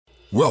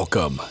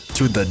Welcome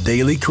to the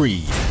Daily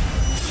Creed,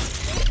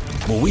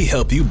 where we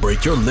help you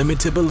break your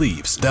limited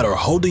beliefs that are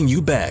holding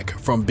you back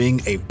from being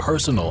a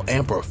personal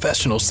and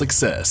professional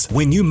success.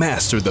 When you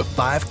master the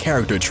 5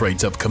 character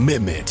traits of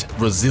commitment,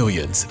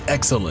 resilience,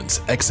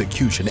 excellence,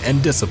 execution,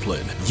 and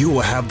discipline, you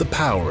will have the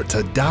power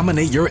to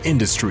dominate your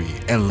industry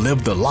and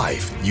live the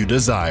life you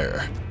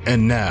desire.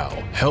 And now,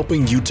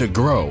 helping you to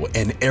grow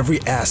in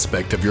every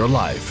aspect of your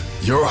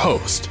life, your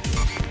host,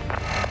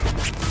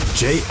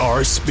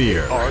 J.R.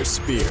 Spear.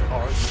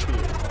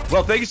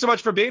 Well, thank you so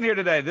much for being here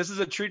today. This is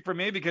a treat for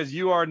me because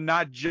you are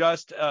not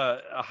just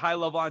a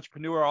high-level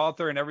entrepreneur,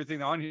 author, and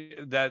everything on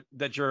here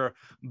that your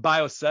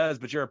bio says,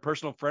 but you're a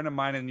personal friend of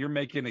mine, and you're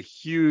making a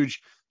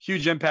huge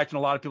impact in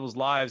a lot of people's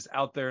lives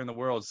out there in the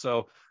world.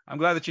 So I'm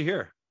glad that you're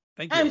here.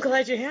 Thank you. I'm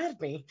glad you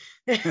had me.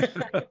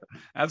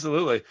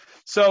 Absolutely.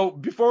 So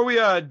before we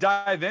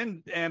dive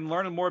in and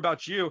learn more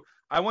about you,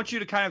 I want you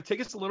to kind of take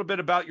us a little bit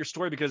about your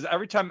story, because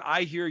every time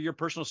I hear your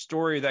personal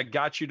story that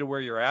got you to where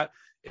you're at,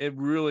 it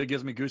really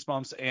gives me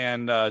goosebumps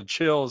and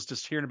chills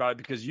just hearing about it,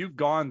 because you've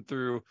gone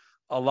through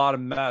a lot of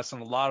mess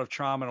and a lot of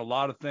trauma and a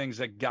lot of things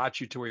that got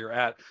you to where you're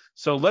at.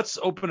 So let's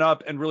open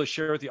up and really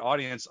share with the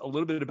audience a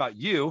little bit about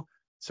you,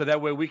 so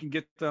that way we can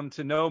get them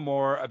to know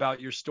more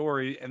about your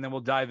story, and then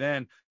we'll dive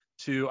in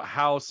to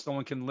how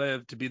someone can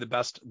live to be the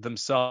best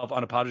themselves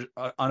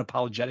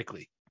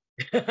unapologetically.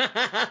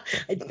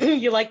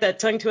 You like that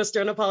tongue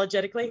twister,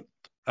 unapologetically?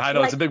 I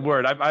know, it's a big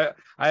word. I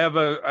have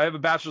a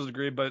bachelor's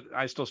degree, but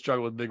I still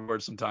struggle with big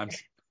words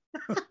sometimes.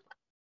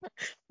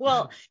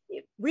 Well,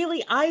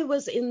 really, I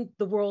was in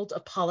the world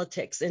of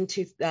politics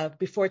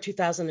before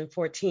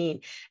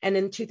 2014. And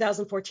in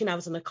 2014, I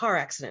was in a car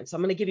accident. So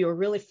I'm going to give you a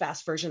really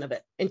fast version of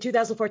it. In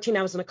 2014,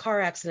 I was in a car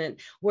accident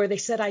where they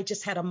said I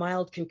just had a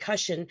mild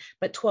concussion,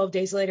 but 12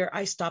 days later,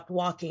 I stopped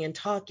walking and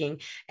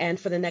talking. And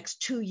for the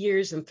next 2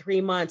 years and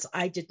 3 months,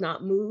 I did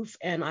not move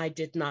and I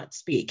did not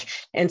speak.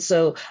 And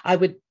so I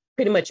would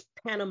pretty much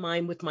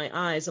pantomime with my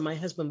eyes, and my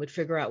husband would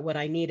figure out what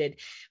I needed.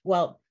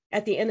 Well,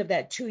 at the end of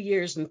that 2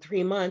 years and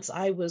 3 months,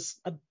 I was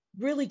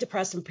really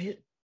depressed and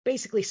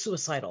basically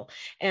suicidal.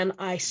 And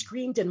I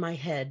screamed in my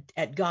head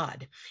at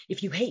God,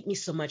 if you hate me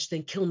so much,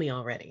 then kill me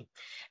already.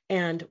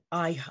 And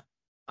I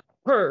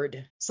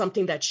heard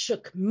something that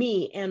shook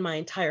me and my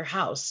entire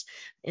house.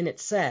 And it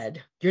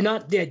said, "You're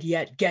not dead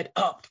yet, get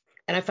up."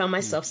 And I found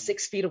myself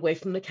 6 feet away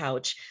from the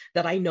couch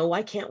that I know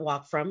I can't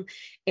walk from.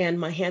 And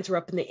my hands were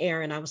up in the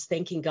air. And I was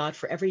thanking God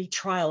for every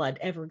trial I'd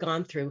ever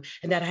gone through,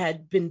 and that I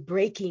had been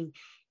breaking.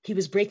 He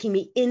was breaking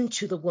me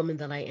into the woman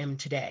that I am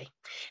today.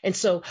 And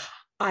so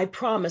I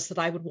promised that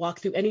I would walk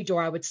through any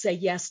door. I would say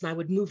yes, and I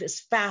would move as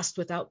fast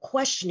without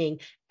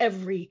questioning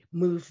every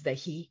move that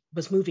he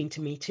was moving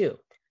to me to.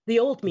 The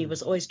old me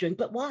was always doing,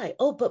 but why?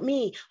 Oh, but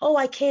me. Oh,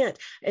 I can't.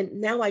 And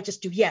now I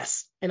just do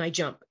yes, and I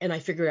jump, and I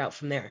figure it out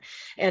from there.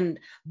 And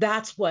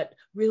that's what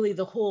really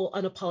the whole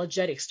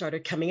unapologetic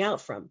started coming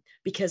out from.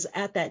 Because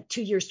at that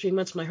 2 years, 3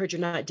 months, when I heard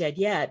you're not dead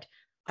yet,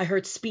 I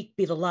heard speak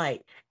be the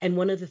light. And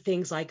one of the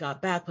things I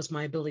got back was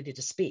my ability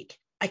to speak.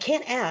 I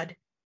can't add.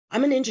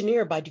 I'm an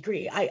engineer by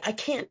degree. I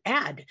can't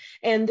add.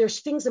 And there's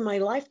things in my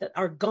life that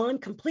are gone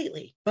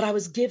completely. But I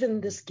was given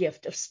this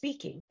gift of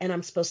speaking, and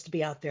I'm supposed to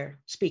be out there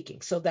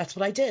speaking. So that's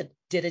what I did.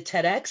 Did a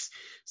TEDx,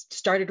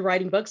 started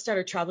writing books,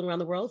 started traveling around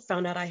the world,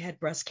 found out I had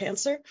breast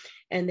cancer,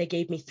 and they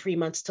gave me 3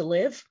 months to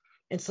live.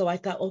 And so I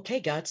thought, okay,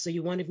 God, so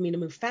you wanted me to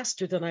move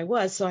faster than I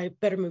was. So I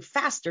better move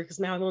faster, because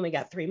now I've only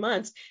got 3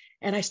 months.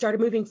 And I started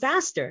moving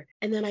faster,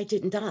 and then I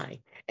didn't die.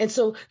 And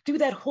so through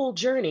that whole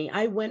journey,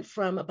 I went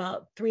from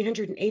about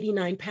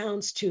 389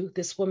 pounds to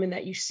this woman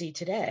that you see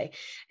today.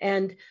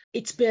 And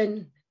it's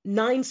been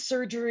 9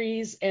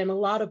 surgeries and a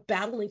lot of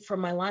battling for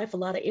my life, a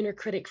lot of inner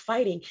critic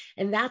fighting.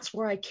 And that's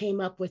where I came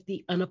up with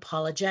the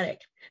unapologetic.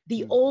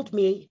 The old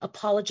me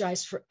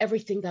apologized for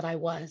everything that I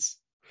was.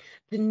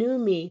 The new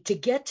me, to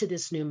get to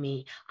this new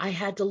me, I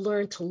had to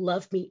learn to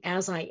love me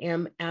as I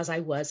am, as I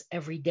was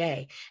every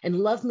day, and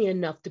love me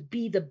enough to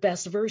be the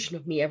best version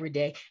of me every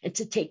day, and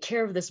to take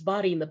care of this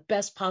body in the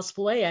best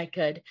possible way I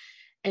could.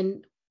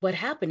 And what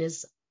happened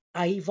is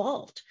I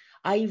evolved.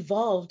 I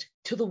evolved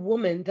to the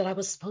woman that I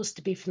was supposed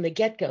to be from the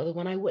get-go, the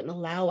one I wouldn't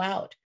allow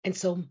out. And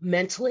so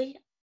mentally,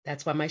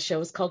 that's why my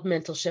show is called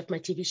Mental Shift. My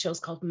TV show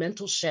is called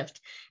Mental Shift,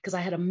 because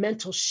I had a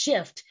mental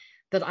shift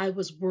that I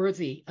was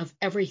worthy of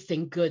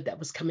everything good that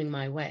was coming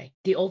my way.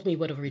 The old me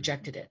would have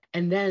rejected it.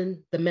 And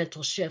then the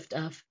mental shift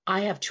of,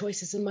 I have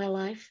choices in my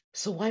life,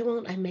 so why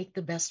won't I make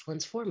the best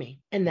ones for me?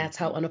 And that's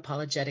how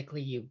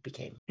unapologetically you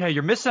became. Yeah,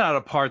 you're missing out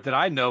a part that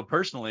I know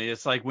personally.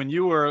 It's like when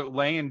you were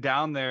laying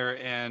down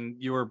there and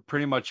you were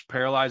pretty much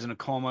paralyzed in a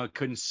coma,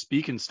 couldn't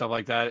speak and stuff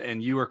like that,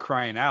 and you were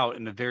crying out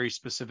in a very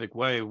specific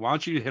way. Why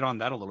don't you hit on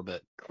that a little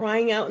bit?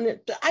 Crying out, and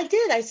I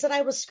did. I said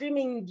I was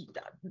screaming,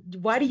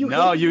 why do you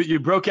No, hate me? you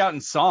broke out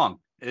in song.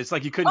 It's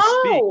like you couldn't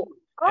speak.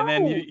 And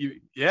then Oh,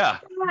 yeah.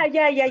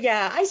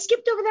 yeah. I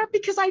skipped over that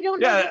because I don't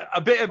know. Yeah,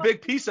 a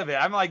big piece of it.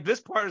 I'm like, this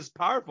part is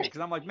powerful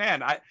because I'm like,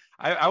 man,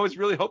 I was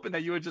really hoping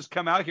that you would just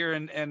come out here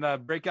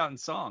and break out in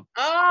song.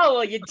 Oh,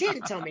 well, you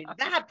didn't tell me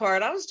that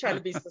part. I was trying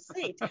to be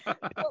succinct.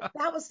 Well,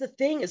 that was the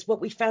thing is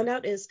what we found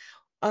out is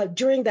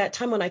during that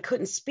time when I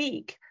couldn't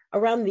speak,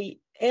 around the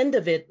end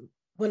of it,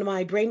 when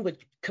my brain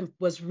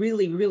was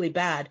really, really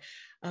bad,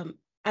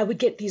 I would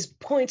get these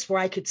points where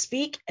I could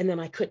speak and then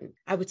I couldn't.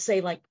 I would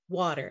say like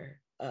water,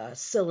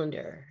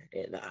 cylinder,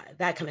 and,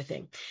 that kind of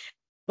thing.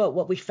 But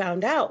what we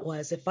found out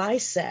was if I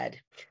said,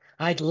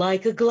 I'd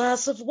like a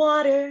glass of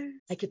water,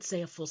 I could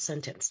say a full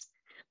sentence.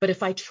 But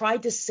if I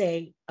tried to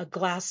say a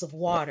glass of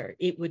water,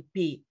 it would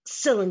be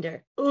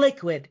cylinder,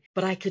 liquid,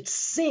 but I could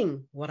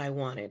sing what I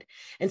wanted.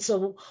 And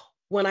so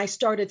when I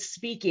started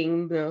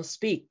speaking,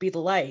 speak, be the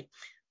light,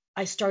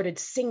 I started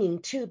singing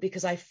too,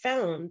 because I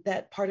found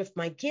that part of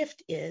my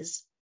gift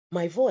is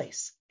my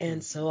voice.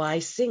 And so I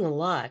sing a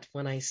lot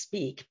when I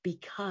speak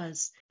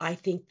because I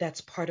think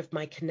that's part of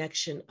my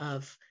connection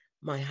of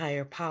my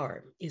higher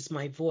power is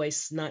my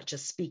voice, not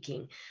just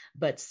speaking,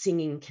 but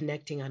singing,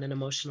 connecting on an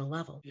emotional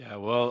level. Yeah,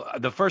 well,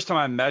 the first time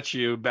I met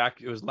you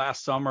back, it was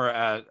last summer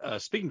at a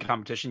speaking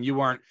competition. You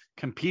weren't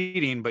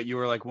competing, but you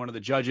were like one of the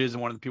judges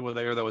and one of the people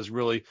there that was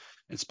really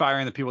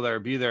inspiring the people that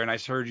would be there. And I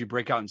heard you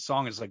break out in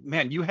song. It's like,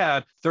 man, you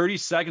had 30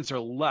 seconds or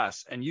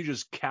less, and you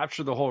just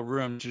captured the whole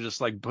room to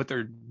just like put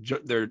their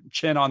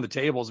chin on the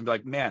tables and be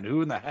like, man,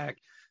 who in the heck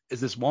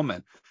is this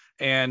woman?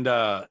 And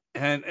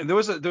there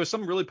was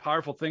some really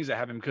powerful things that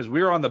happened because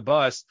we were on the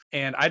bus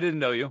and I didn't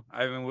know you.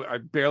 I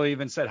barely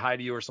even said hi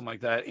to you or something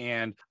like that.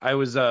 And I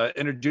was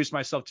introduced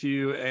myself to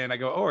you and I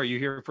go, oh, are you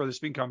here for the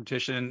speaking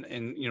competition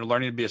and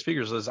learning to be a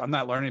speaker? So I'm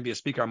not learning to be a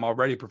speaker. I'm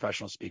already a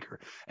professional speaker.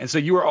 And so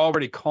you were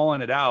already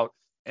calling it out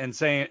and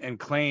saying and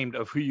claimed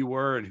of who you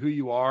were and who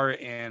you are.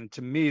 And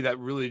to me, that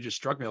really just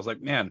struck me. I was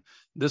like, man,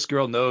 this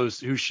girl knows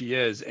who she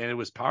is. And it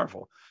was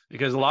powerful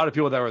because a lot of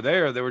people that were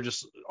there, they were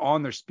just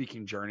on their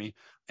speaking journey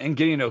and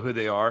getting to know who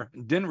they are,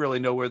 didn't really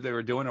know what they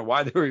were doing or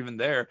why they were even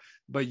there.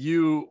 But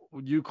you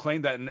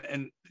claimed that.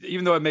 And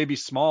even though it may be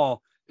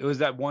small, it was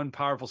that one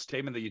powerful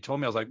statement that you told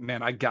me. I was like,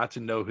 man, I got to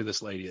know who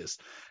this lady is.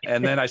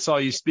 And then I saw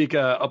you speak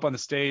up on the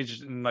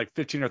stage in like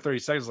 15 or 30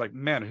 seconds. Like,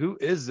 man, who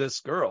is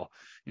this girl?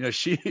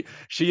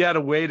 She had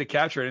a way to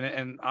capture it.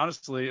 And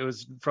honestly, it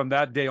was from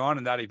that day on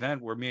in that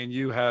event where me and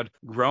you had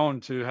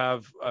grown to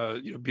have a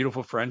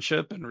beautiful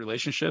friendship and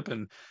relationship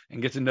and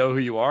get to know who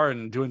you are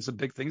and doing some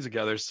big things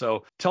together.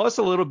 So tell us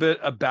a little bit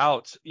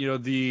about,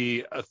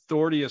 the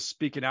authority of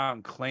speaking out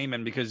and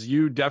claiming, because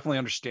you definitely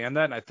understand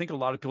that. And I think a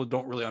lot of people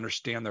don't really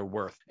understand their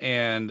worth.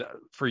 And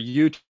for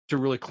you to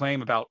really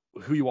claim about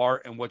who you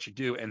are and what you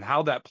do and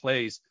how that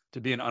plays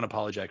to being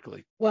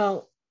unapologetically.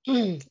 Well,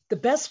 the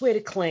best way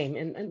to claim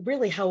and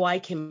really how I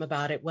came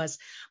about it was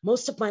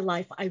most of my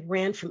life I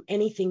ran from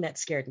anything that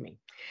scared me.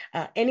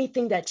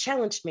 Anything that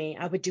challenged me,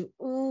 I would do,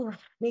 ooh,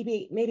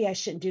 maybe I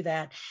shouldn't do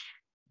that.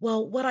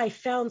 Well, what I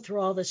found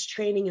through all this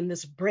training and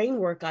this brain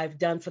work I've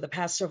done for the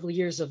past several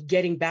years of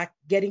getting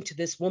to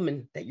this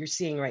woman that you're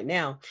seeing right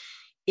now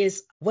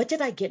is what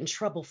did I get in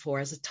trouble for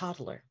as a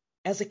toddler,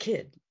 as a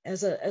kid,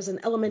 as an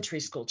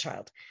elementary school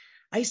child?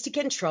 I used to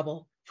get in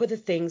trouble for the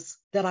things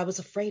that I was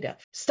afraid of.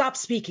 Stop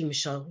speaking,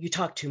 Michelle. You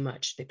talk too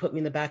much. They put me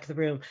in the back of the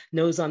room,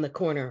 nose on the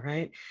corner,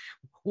 right?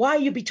 Why are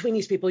you between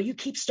these people? You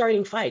keep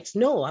starting fights.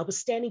 No, I was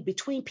standing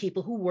between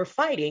people who were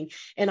fighting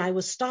and I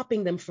was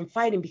stopping them from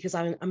fighting because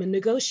I'm a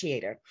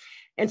negotiator.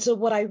 And so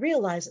what I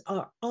realized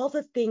are all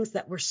the things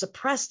that were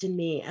suppressed in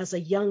me as a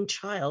young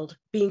child,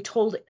 being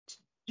told,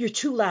 you're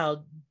too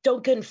loud,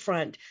 don't get in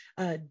front,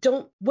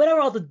 what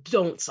are all the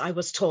don'ts I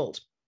was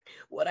told?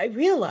 What I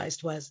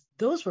realized was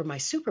those were my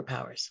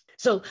superpowers.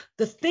 So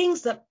the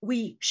things that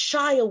we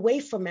shy away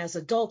from as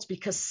adults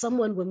because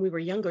someone when we were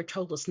younger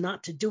told us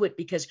not to do it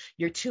because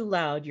you're too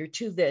loud, you're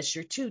too this,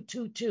 you're too.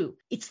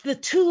 It's the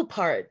too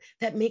part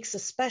that makes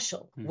us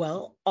special. Mm-hmm.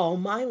 Well, all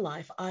my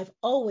life, I've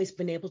always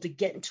been able to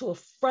get into a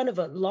front of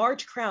a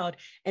large crowd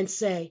and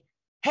say,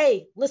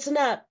 hey, listen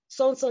up,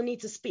 so-and-so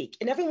needs to speak.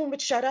 And everyone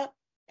would shut up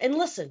and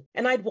listen,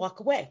 and I'd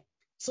walk away.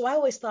 So I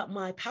always thought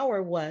my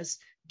power was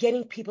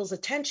getting people's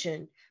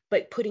attention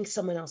but putting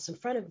someone else in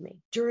front of me.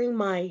 During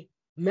my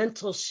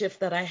mental shift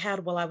that I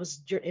had while I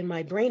was in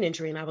my brain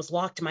injury and I was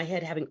locked in my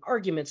head having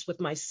arguments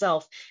with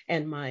myself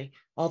and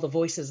all the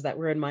voices that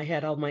were in my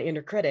head, all my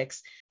inner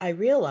critics, I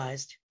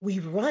realized we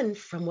run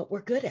from what we're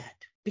good at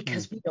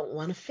because we don't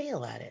want to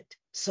fail at it.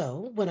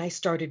 So when I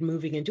started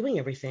moving and doing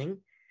everything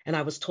and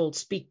I was told,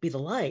 speak, be the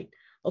light,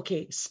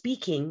 okay,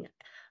 speaking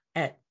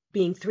at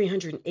being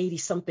 380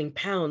 something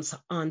pounds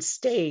on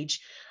stage,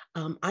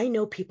 I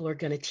know people are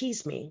going to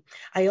tease me.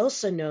 I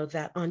also know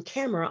that on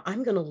camera,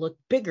 I'm going to look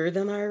bigger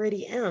than I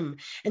already am.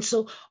 And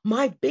so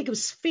my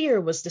biggest fear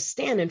was to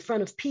stand in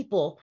front of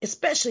people,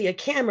 especially a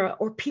camera,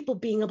 or people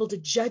being able to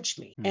judge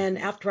me. Mm-hmm. And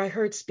after I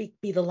heard Speak,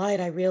 Be the Light,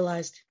 I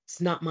realized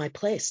it's not my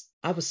place.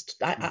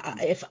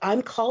 If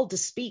I'm called to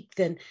speak,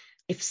 then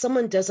If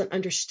someone doesn't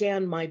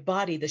understand my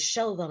body, the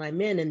shell that I'm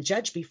in, and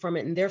judge me from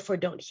it, and therefore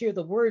don't hear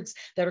the words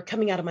that are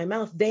coming out of my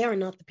mouth, they are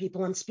not the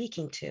people I'm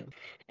speaking to.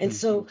 And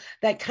so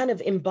that kind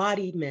of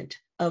embodiment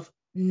of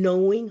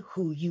knowing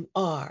who you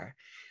are,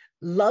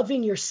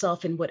 loving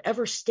yourself in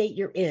whatever state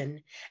you're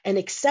in, and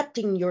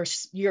accepting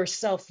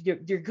yourself,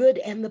 your good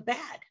and the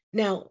bad.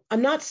 Now,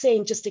 I'm not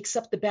saying just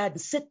accept the bad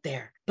and sit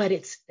there, but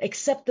it's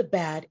accept the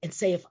bad and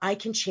say, if I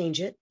can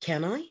change it,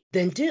 can I?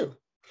 Then do.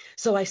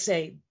 So I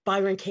say,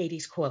 Byron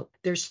Katie's quote,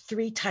 there's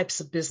 3 types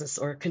of business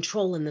or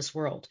control in this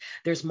world.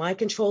 There's my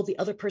control, the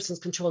other person's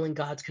control, and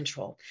God's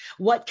control.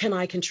 What can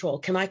I control?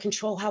 Can I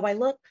control how I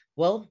look?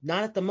 Well,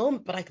 not at the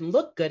moment, but I can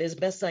look good as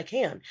best I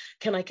can.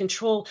 Can I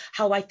control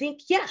how I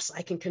think? Yes,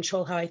 I can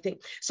control how I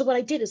think. So what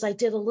I did is I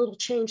did a little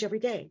change every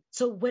day.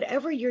 So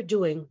whatever you're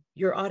doing,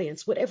 your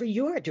audience, whatever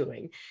you're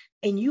doing,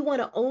 and you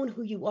want to own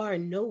who you are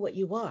and know what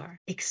you are,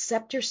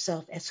 accept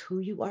yourself as who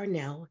you are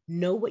now,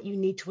 know what you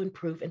need to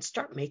improve, and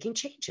start making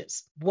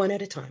changes one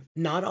at a time,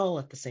 not all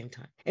at the same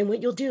time. And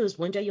what you'll do is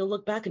one day you'll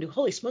look back and do,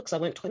 holy smokes, I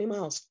went 20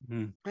 miles,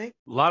 right?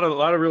 A lot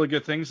of really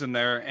good things in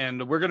there.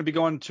 And we're going to be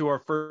going to our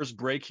first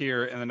break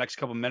here in the next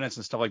couple of minutes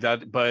and stuff like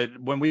that. But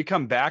when we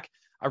come back,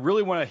 I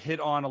really want to hit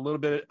on a little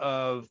bit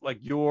of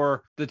like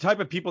the type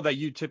of people that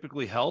you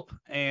typically help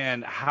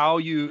and how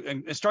you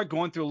and start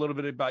going through a little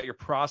bit about your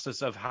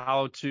process of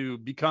how to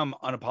become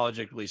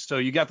unapologetically. So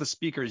you got the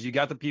speakers, you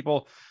got the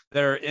people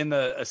that are in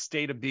a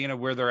state of being of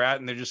where they're at,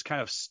 and they're just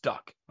kind of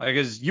stuck. Like,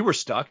 as you were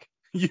stuck,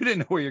 you didn't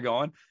know where you're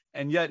going.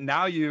 And yet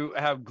now you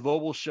have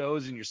global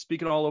shows and you're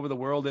speaking all over the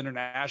world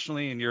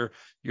internationally, and you're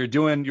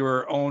doing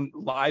your own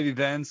live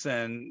events,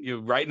 and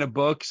you're writing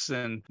books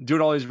and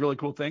doing all these really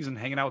cool things and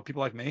hanging out with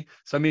people like me.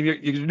 So, I mean,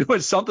 you're doing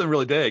something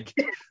really big,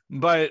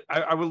 but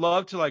I would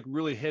love to like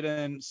really hit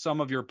in some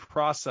of your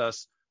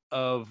process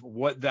of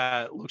what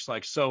that looks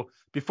like. So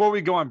before we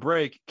go on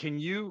break, can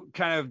you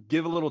kind of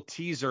give a little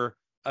teaser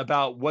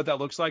about what that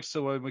looks like?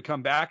 So when we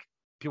come back,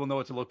 people know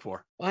what to look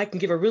for. Well, I can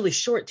give a really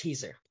short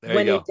teaser. There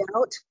When you in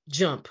doubt,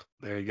 jump.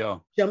 There you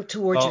go. Jump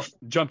towards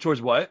Jump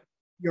towards what?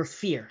 your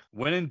fear.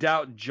 When in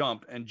doubt,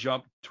 jump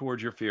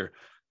towards your fear.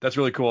 That's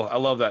really cool. I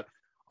love that.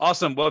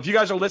 Awesome. Well, if you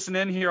guys are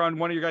listening here on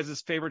one of your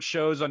guys' favorite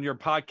shows on your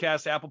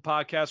podcast, Apple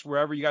Podcasts,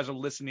 wherever you guys are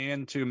listening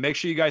in to, make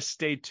sure you guys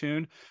stay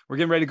tuned. We're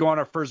getting ready to go on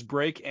our first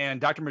break,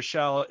 and Dr.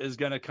 Michelle is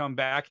going to come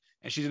back,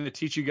 and she's going to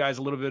teach you guys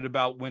a little bit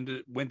about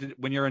when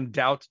you're in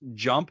doubt,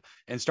 jump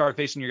and start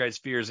facing your guys'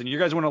 fears. And you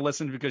guys want to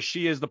listen because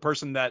she is the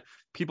person that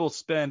people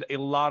spend a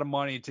lot of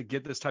money to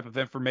get this type of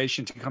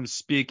information, to come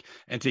speak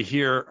and to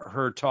hear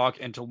her talk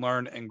and to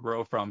learn and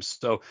grow from.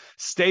 So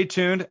stay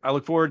tuned. I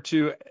look forward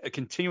to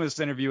continuing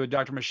this interview with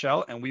Dr.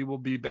 Michelle, and we will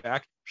be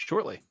back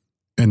shortly.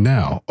 And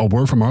now, a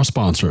word from our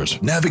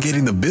sponsors.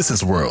 Navigating the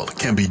business world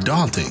can be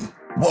daunting.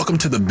 Welcome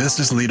to the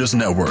Business Leaders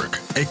Network,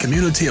 a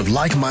community of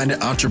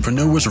like-minded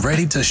entrepreneurs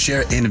ready to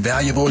share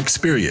invaluable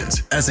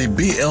experience. As a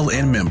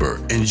BLN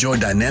member, enjoy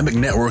dynamic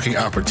networking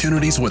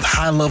opportunities with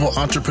high-level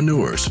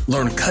entrepreneurs,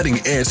 learn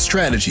cutting-edge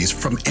strategies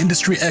from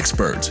industry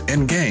experts,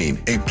 and gain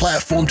a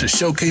platform to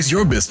showcase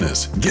your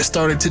business. Get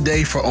started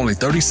today for only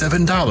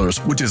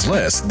 $37, which is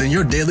less than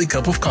your daily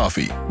cup of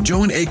coffee.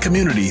 Join a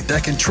community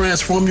that can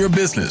transform your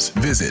business.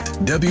 Visit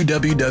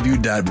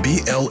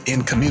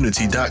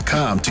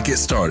www.blncommunity.com to get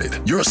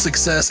started. Your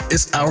success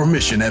is our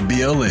mission at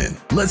BLN.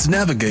 Let's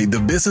navigate the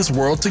business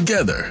world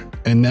together.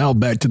 And now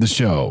back to the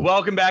show.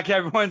 Welcome back,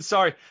 everyone.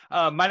 Sorry.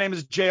 My name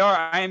is JR.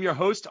 I am your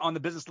host on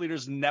the Business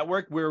Leaders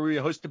Network, where we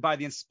are hosted by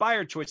the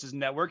Inspired Choices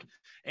Network.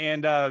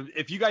 And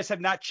if you guys have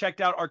not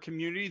checked out our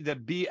community, the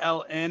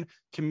BLN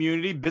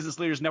community, Business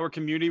Leaders Network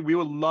community, we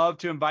would love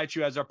to invite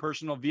you as our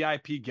personal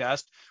VIP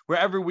guest, where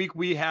every week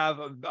we have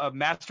a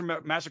master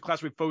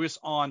class. We focus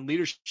on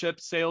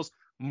leadership, sales,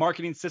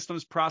 marketing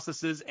systems,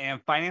 processes,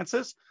 and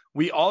finances.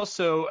 We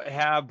also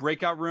have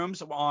breakout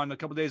rooms on a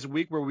couple of days a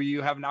week where we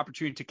have an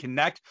opportunity to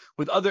connect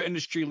with other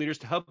industry leaders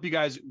to help you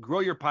guys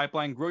grow your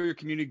pipeline, grow your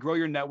community, grow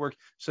your network,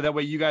 so that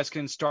way you guys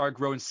can start,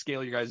 grow, and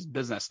scale your guys'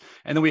 business.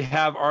 And then we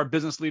have our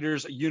Business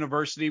Leaders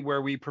University,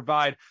 where we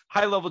provide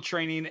high-level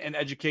training and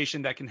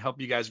education that can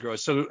help you guys grow.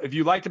 So if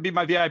you'd like to be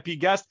my VIP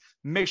guest,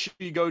 make sure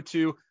you go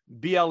to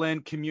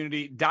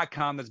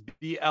blncommunity.com. That's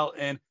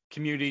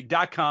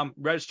blncommunity.com.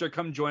 Register,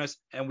 come join us,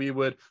 and we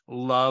would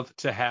love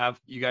to have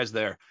you guys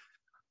there.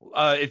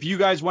 If you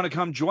guys want to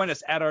come join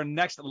us at our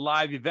next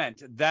live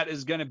event, that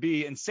is going to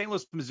be in St.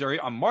 Louis, Missouri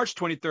on March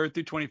 23rd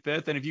through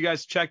 25th. And if you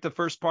guys check the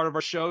first part of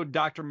our show,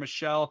 Dr.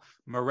 Michelle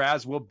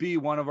Mras will be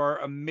one of our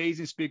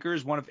amazing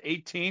speakers, one of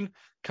 18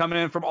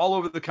 coming in from all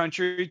over the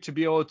country to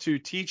be able to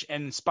teach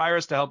and inspire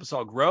us to help us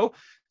all grow.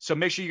 So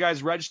make sure you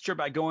guys register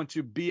by going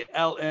to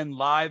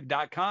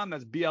blnlive.com.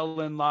 That's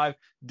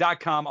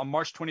blnlive.com on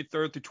March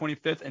 23rd through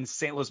 25th in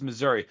St. Louis,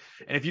 Missouri.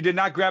 And if you did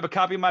not grab a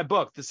copy of my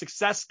book, The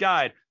Success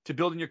Guide to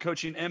building your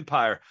coaching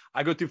empire.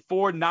 I go through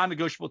 4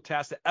 non-negotiable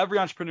tasks that every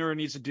entrepreneur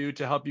needs to do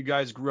to help you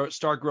guys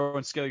start, grow,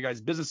 and scale your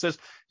guys' businesses.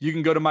 You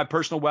can go to my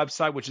personal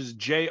website, which is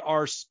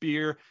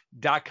jrspear.com.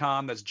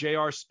 That's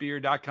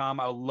jrspear.com.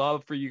 I would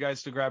love for you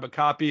guys to grab a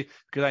copy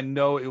because I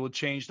know it will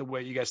change the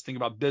way you guys think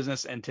about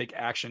business and take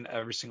action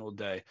every single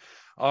day.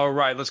 All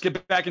right, let's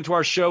get back into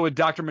our show with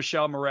Dr.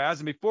 Michelle Mras.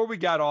 And before we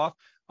got off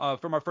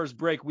from our first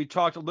break, we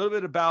talked a little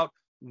bit about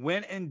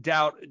when in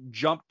doubt,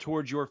 jump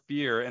towards your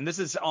fear. And this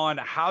is on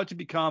how to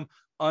become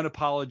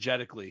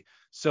unapologetically.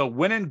 So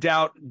when in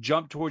doubt,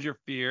 jump towards your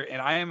fear.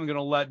 And I am going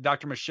to let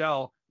Dr.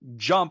 Michelle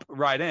jump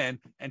right in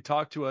and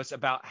talk to us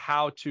about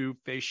how to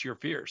face your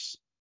fears.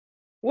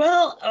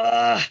 Well,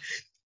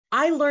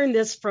 I learned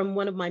this from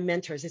one of my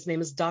mentors. His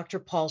name is Dr.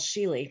 Paul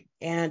Sheely,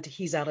 and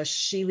he's out of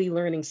Sheely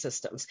Learning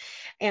Systems.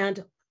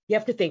 And you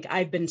have to think,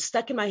 I've been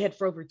stuck in my head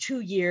for over 2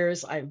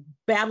 years. I'm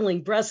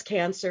battling breast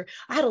cancer.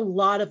 I had a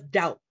lot of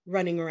doubt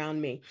running around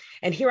me.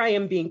 And here I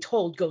am being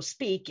told, go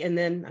speak. And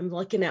then I'm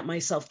looking at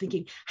myself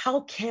thinking,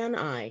 how can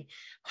I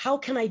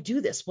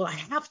do this? Well, I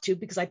have to,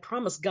 because I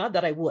promised God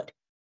that I would.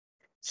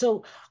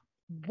 So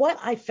what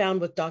I found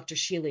with Dr.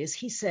 Sheely is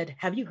he said,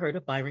 have you heard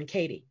of Byron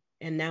Katie?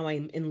 And now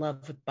I'm in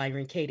love with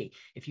Byron Katie.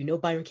 If you know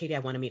Byron Katie, I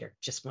want to meet her.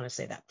 Just want to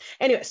say that.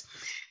 Anyways,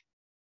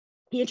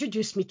 he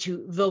introduced me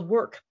to The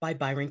Work by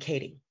Byron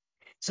Katie.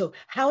 So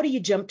how do you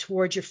jump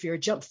towards your fear,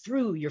 jump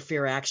through your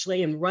fear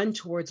actually, and run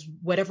towards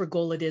whatever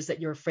goal it is that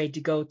you're afraid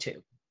to go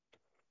to?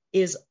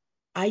 Is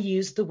I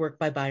use The Work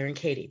by Byron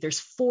Katie. There's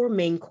 4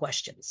 main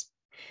questions.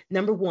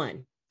 Number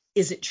 1,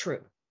 is it true?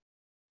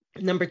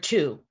 Number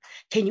 2,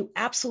 can you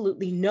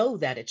absolutely know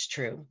that it's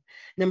true?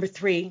 Number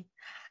 3,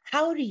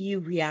 how do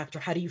you react or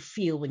how do you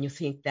feel when you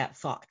think that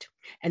thought?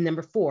 And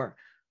number 4,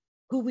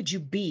 who would you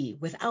be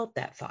without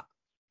that thought?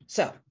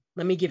 So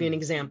let me give you an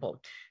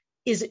example.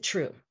 Is it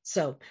true?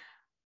 So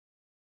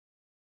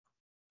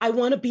I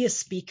want to be a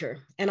speaker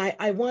and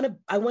I want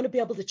to be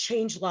able to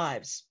change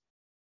lives.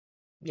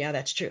 Yeah,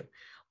 that's true.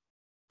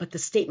 But the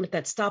statement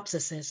that stops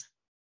us is,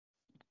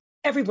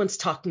 everyone's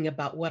talking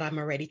about what I'm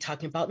already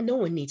talking about. No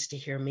one needs to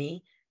hear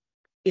me.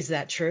 Is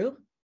that true?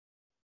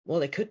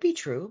 Well, it could be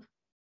true.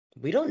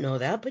 We don't know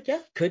that, but yeah,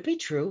 could be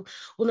true.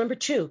 Well, number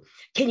 2,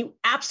 can you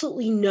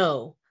absolutely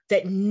know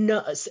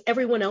that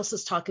everyone else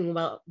is talking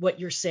about what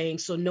you're saying,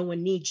 so no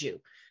one needs you?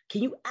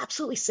 Can you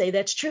absolutely say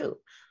that's true?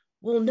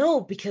 Well,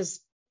 no,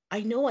 because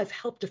I know I've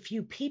helped a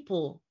few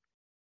people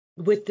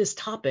with this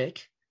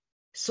topic.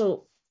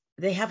 So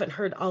they haven't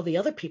heard all the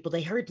other people.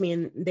 They heard me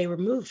and they were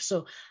moved.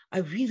 So I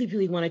really,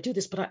 really want to do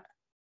this, but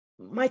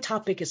my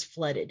topic is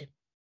flooded.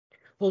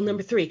 Well,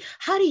 number 3,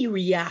 how do you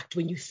react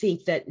when you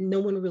think that no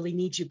one really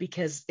needs you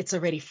because it's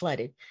already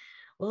flooded?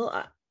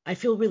 Well, I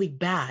feel really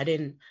bad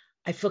and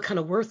I feel kind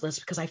of worthless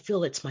because I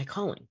feel it's my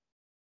calling.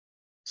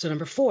 So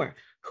number 4,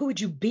 who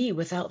would you be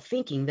without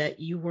thinking that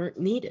you weren't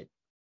needed,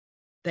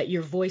 that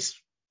your voice,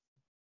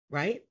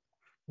 right?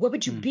 What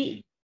would you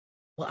be?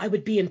 Well, I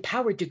would be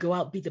empowered to go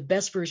out, be the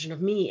best version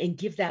of me and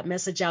give that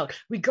message out,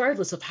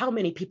 regardless of how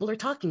many people are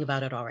talking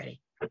about it already.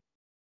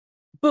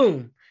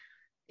 Boom,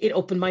 it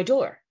opened my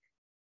door.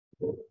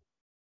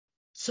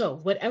 So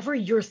whatever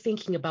you're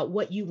thinking about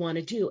what you want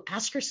to do,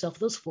 ask yourself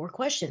those 4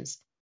 questions.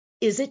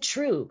 Is it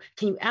true?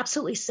 Can you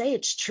absolutely say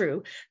it's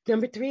true?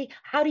 Number 3,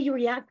 how do you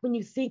react when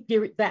you think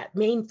that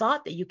main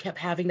thought that you kept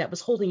having that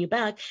was holding you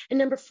back? And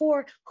number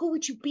 4, who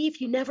would you be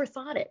if you never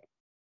thought it?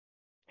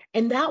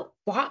 And that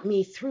brought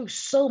me through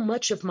so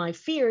much of my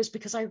fears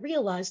because I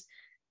realized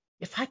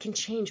if I can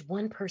change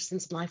one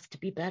person's life to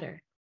be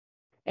better.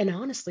 And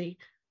honestly,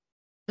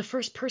 the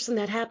first person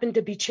that happened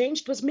to be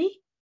changed was me.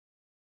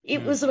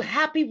 It was a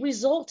happy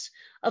result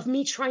of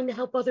me trying to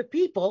help other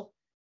people.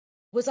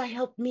 Was I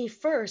helped me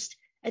first,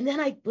 and then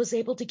I was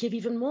able to give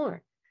even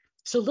more.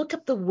 So look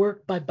up The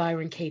Work by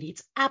Byron Katie.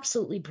 It's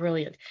absolutely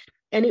brilliant.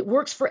 And it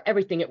works for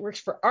everything. It works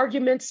for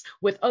arguments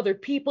with other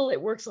people.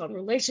 It works on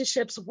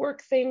relationships,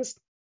 work things.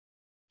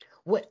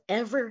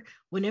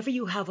 Whenever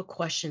you have a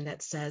question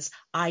that says,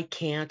 I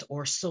can't,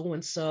 or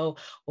so-and-so,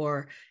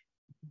 or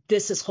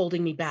this is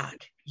holding me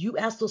back, you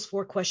ask those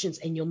 4 questions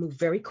and you'll move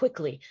very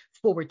quickly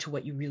forward to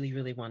what you really,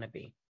 really want to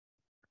be.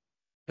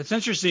 It's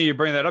interesting you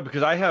bring that up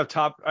because I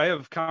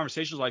have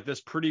conversations like this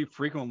pretty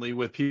frequently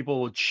with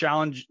people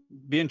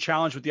being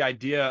challenged with the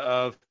idea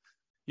of,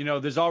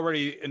 there's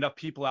already enough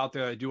people out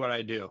there that do what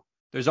I do.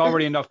 There's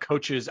already enough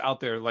coaches out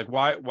there. Like,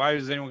 why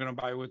is anyone going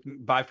to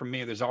buy from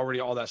me? There's already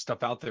all that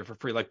stuff out there for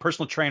free, like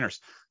personal trainers.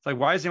 It's like,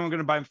 why is anyone going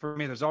to buy from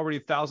me? There's already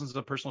thousands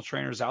of personal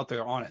trainers out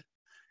there on it.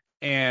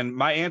 And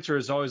my answer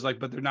is always like,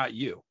 but they're not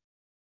you.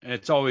 And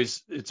it's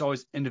always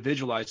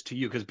individualized to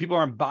you because people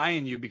aren't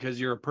buying you because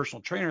you're a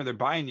personal trainer. They're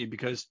buying you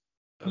because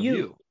of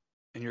you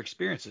and your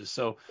experiences.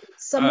 So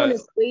someone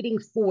is waiting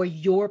for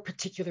your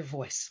particular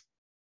voice.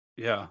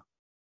 Yeah.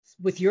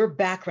 With your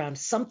background,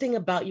 something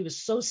about you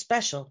is so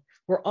special.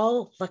 We're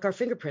all like our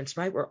fingerprints,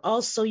 right? We're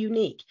all so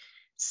unique.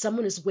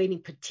 Someone is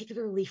waiting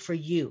particularly for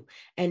you.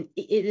 And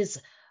it is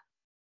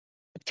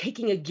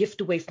taking a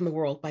gift away from the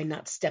world by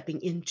not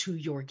stepping into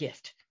your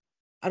gift.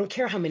 I don't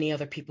care how many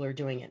other people are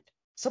doing it.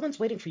 Someone's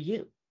waiting for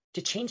you.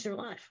 to change their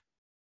life.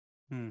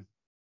 Hmm.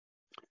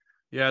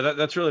 Yeah,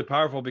 that's really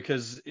powerful,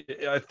 because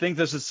I think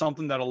this is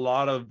something that a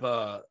lot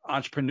of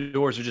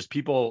entrepreneurs or just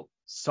people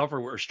suffer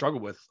or struggle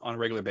with on a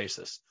regular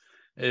basis.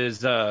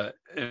 And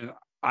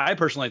I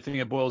personally think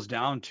it boils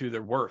down to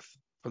their worth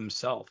for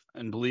themselves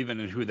and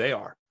believing in who they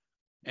are.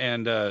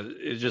 And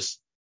it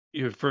just,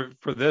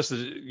 for this,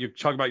 you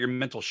talk about your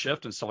mental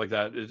shift and stuff like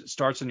that. It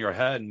starts in your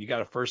head, and you got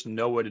to first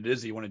know what it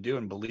is that you want to do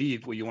and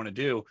believe what you want to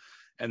do,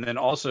 and then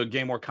also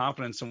gain more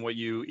confidence in what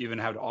you even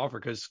have to offer,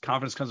 because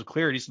confidence comes with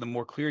clarity. So the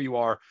more clear you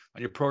are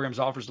on your programs,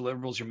 offers,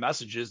 deliverables, your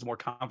messages, the more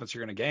confidence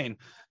you're going to gain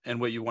in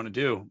what you want to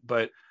do.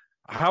 But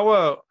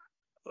how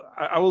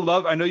I will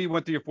love, I know you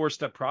went through your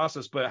 4-step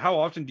process, but how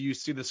often do you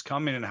see this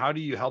coming, and how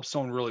do you help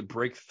someone really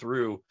break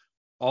through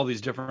all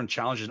these different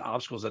challenges and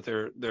obstacles that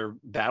they're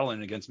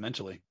battling against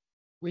mentally?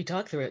 We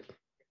talk through it,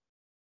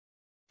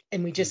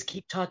 and we just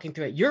keep talking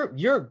through it.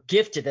 You're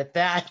gifted at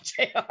that,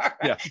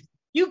 JR. Yeah.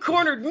 You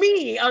cornered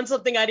me on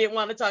something I didn't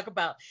want to talk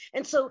about.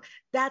 And so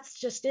that's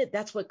just it.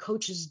 That's what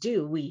coaches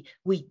do.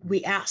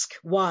 We ask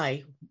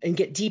why and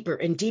get deeper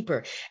and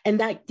deeper.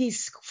 And that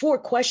these 4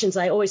 questions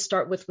I always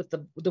start with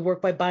the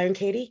work by Byron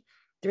Katie,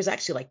 there's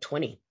actually like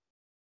 20.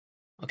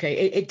 Okay.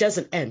 It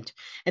doesn't end.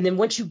 And then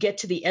once you get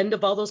to the end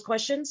of all those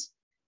questions,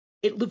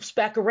 it loops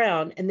back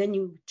around, and then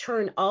you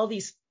turn all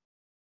these.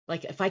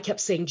 Like if I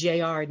kept saying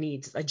JR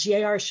needs, a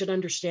JR should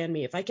understand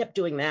me. If I kept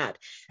doing that,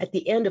 at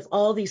the end of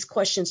all these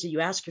questions that you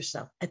ask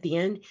yourself, at the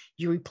end,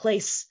 you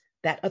replace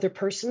that other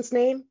person's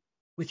name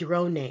with your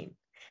own name.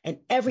 And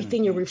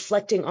everything you're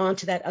reflecting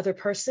onto that other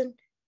person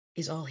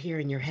is all here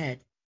in your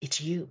head. It's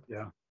you.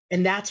 Yeah.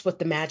 And that's what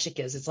the magic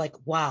is. It's like,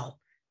 wow,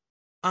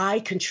 I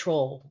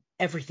control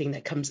everything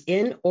that comes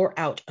in or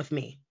out of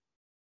me.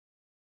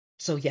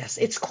 So yes,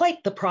 it's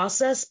quite the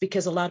process,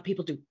 because a lot of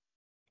people do.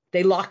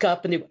 They lock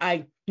up and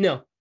I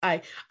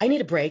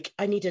need a break.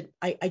 I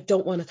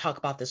don't want to talk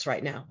about this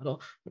right now.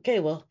 Okay,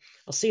 well,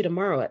 I'll see you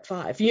tomorrow at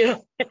 5,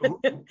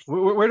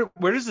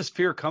 Where does this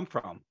fear come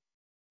from?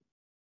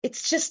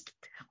 It's just,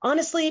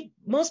 honestly,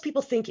 most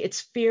people think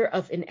it's fear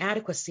of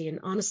inadequacy.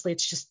 And honestly,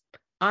 it's just,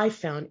 I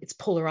found it's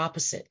polar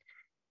opposite.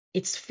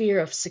 It's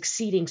fear of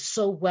succeeding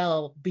so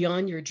well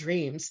beyond your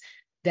dreams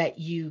that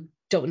you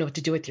don't know what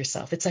to do with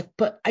yourself. It's like,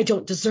 but I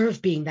don't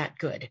deserve being that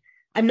good.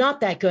 I'm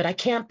not that good. I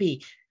can't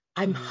be.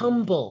 I'm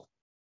humble.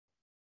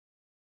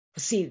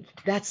 See,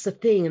 that's the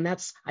thing. And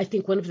that's, I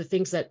think, one of the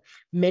things that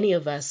many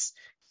of us,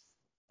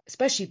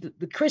 especially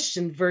the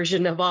Christian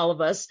version of all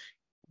of us,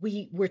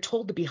 we're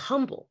told to be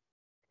humble.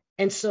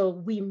 And so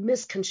we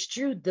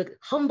misconstrued the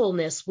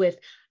humbleness with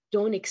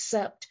don't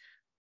accept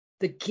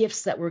the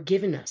gifts that were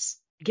given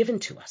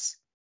to us.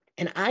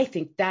 And I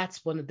think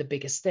that's one of the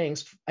biggest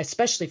things,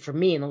 especially for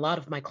me and a lot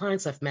of my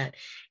clients I've met,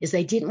 is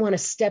they didn't want to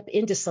step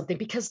into something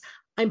because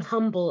I'm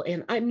humble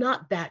and I'm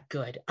not that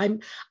good.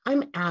 I'm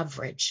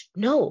average.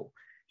 No.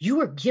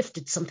 You are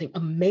gifted something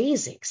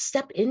amazing.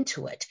 Step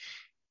into it.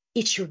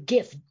 It's your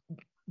gift.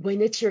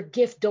 When it's your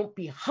gift, don't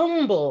be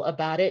humble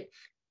about it,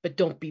 but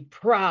don't be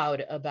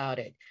proud about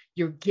it.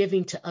 You're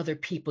giving to other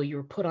people. You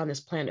were put on this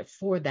planet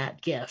for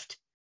that gift.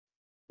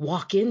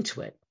 Walk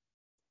into it.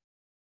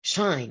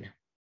 Shine.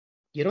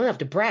 You don't have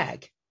to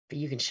brag, but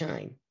you can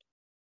shine.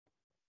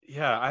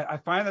 Yeah, I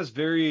find this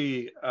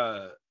very,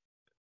 I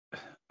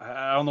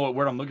don't know what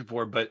word I'm looking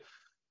for, but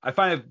I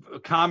find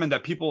it common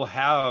that people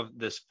have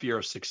this fear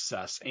of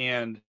success.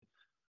 And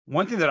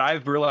one thing that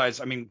I've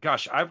realized, I mean,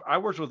 gosh, I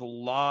worked with a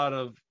lot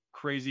of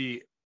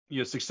crazy,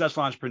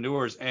 successful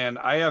entrepreneurs, and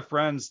I have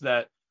friends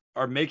that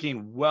are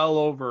making well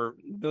over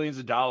millions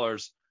of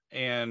dollars,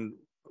 and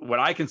what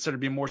I consider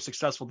to be more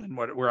successful than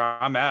where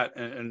I'm at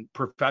and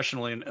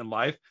professionally in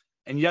life.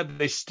 And yet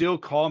they still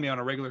call me on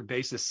a regular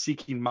basis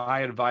seeking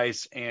my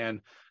advice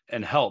and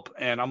help.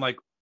 And I'm like,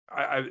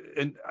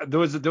 and there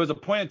was a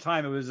point in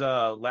time, it was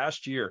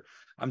last year.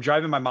 I'm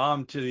driving my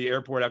mom to the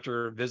airport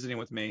after visiting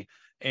with me,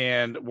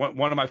 and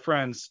one of my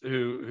friends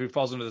who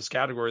falls into this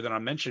category that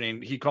I'm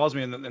mentioning, he calls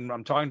me, and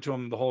I'm talking to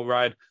him the whole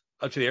ride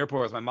up to the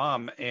airport with my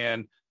mom.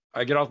 And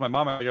I get off my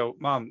mom, I go,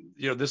 Mom,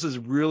 this is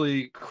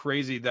really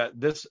crazy that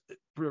this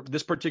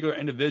particular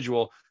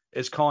individual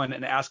is calling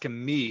and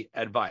asking me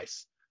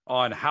advice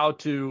on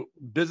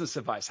business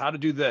advice, how to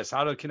do this,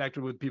 how to connect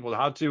with people,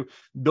 how to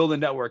build a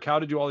network, how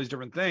to do all these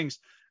different things.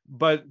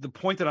 But the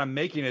point that I'm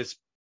making is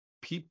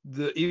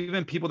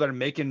even people that are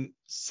making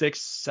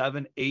 6,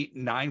 7, 8,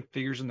 9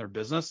 figures in their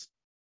business,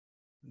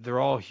 they're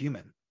all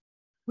human.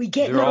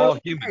 They're all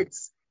human.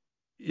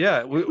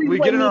 Yeah, we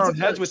get in our own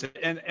heads with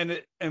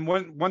it. And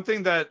one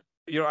thing that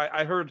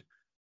I heard,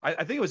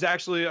 I think it was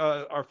actually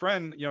our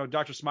friend,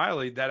 Dr.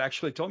 Smiley, that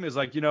actually told me, is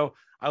like,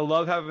 I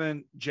love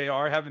having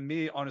JR having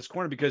me on his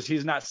corner, because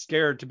he's not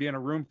scared to be in a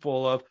room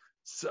full of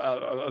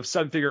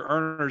 7-figure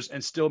earners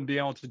and still be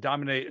able to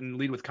dominate and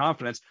lead with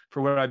confidence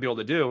for what I'd be able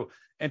to do.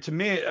 And to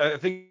me, I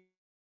think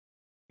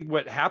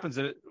what happens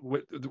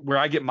where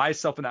I get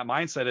myself in that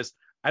mindset is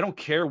I don't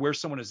care where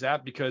someone is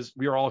at, because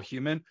we are all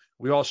human.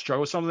 We all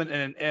struggle with something.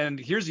 And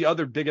here's the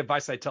other big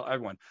advice I tell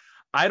everyone.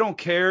 I don't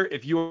care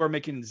if you are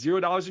making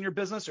 $0 in your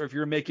business or if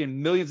you're making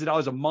millions of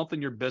dollars a month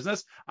in your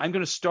business. I'm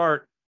going to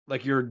start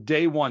like your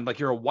day one, like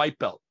you're a white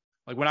belt.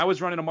 Like when I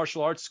was running a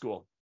martial arts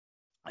school,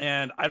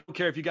 and I don't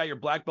care if you got your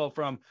black belt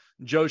from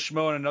Joe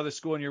Schmo in another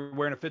school and you're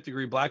wearing a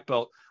 5th-degree black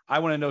belt. I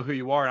want to know who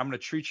you are, and I'm going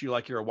to treat you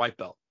like you're a white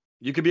belt.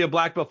 You could be a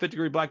black belt,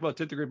 5th-degree black belt,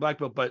 10th-degree black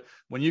belt, but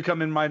when you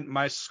come in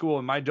my school,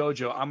 in my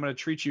dojo, I'm going to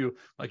treat you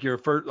like you're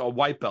a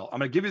white belt. I'm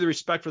going to give you the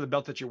respect for the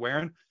belt that you're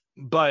wearing,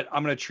 but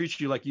I'm going to treat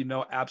you like you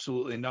know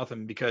absolutely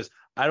nothing, because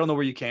I don't know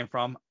where you came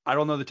from. I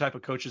don't know the type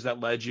of coaches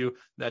that led you,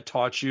 that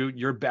taught you,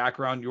 your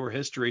background, your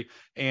history.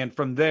 And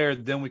from there,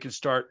 then we can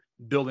start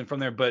building from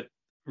there. But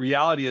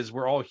reality is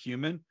we're all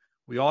human.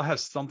 We all have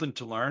something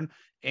to learn,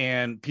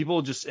 and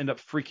people just end up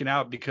freaking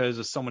out because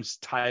of someone's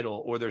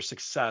title or their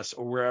success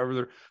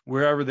or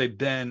wherever they've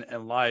been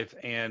in life.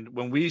 And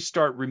when we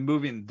start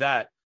removing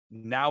that,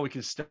 now we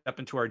can step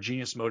into our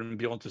genius mode and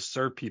be able to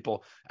serve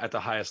people at the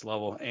highest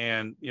level.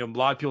 And a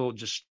lot of people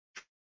just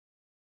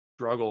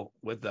struggle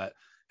with that.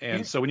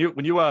 And so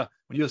when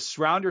you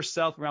surround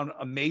yourself around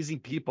amazing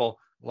people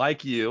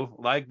like you,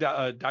 like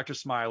Dr.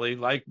 Smiley,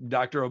 like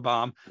Dr.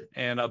 Obama,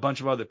 and a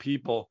bunch of other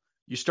people,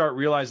 you start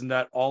realizing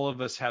that all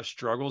of us have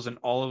struggles and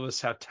all of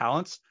us have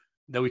talents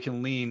that we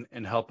can lean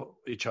and help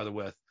each other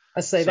with.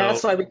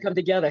 That's why we come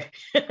together.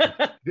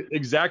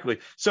 Exactly.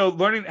 So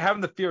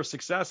having the fear of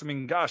success, I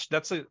mean, gosh,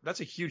 that's a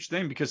huge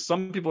thing, because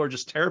some people are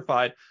just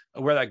terrified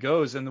of where that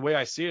goes. And the way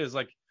I see it is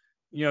like,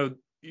 you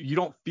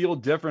don't feel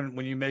different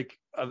when you make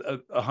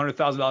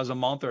 $100,000 a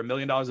month or $1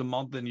 million a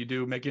month than you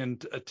do making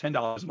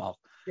 $10 a month.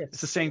 Yes.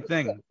 It's the same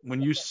thing.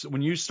 When you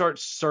start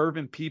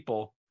serving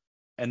people,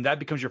 and that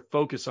becomes your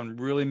focus on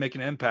really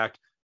making an impact,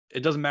 it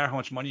doesn't matter how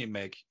much money you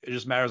make. It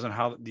just matters on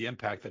how the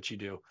impact that you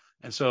do.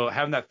 And so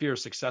having that fear of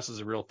success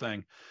is a real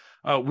thing.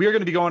 We are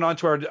going to be going on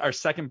to our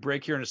second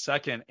break here in a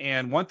second.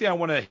 And one thing I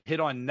want to hit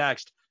on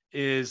next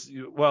is,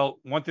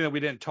 one thing that we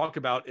didn't talk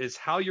about is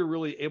how you're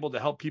really able to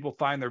help people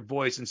find their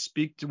voice and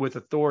speak with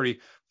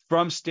authority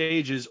from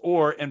stages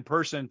or in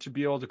person to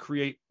be able to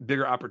create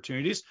bigger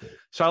opportunities.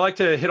 So I like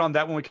to hit on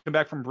that when we come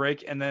back from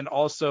break, and then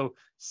also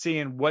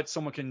seeing what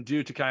someone can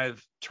do to kind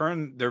of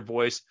turn their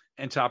voice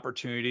into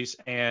opportunities,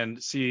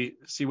 and see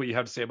what you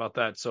have to say about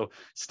that. So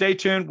stay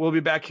tuned. We'll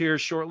be back here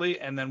shortly,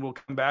 and then we'll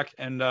come back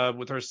and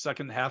with our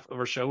second half of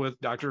our show with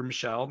Dr.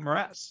 Michelle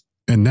Mras.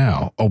 And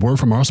now, a word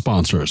from our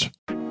sponsors.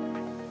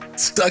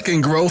 Stuck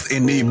in growth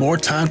and need more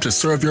time to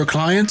serve your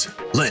clients?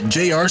 Let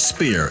J.R.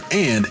 Spear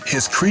and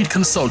his Creed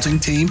Consulting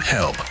team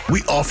help.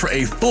 We offer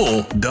a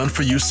full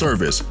done-for-you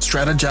service,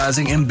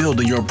 strategizing and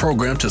building your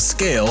program to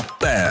scale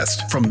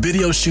fast. From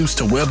video shoots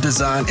to web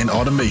design and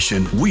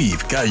automation,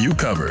 we've got you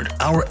covered.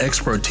 Our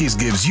expertise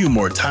gives you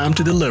more time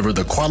to deliver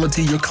the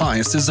quality your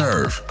clients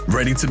deserve.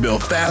 Ready to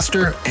build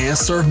faster and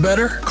serve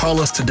better?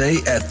 Call us today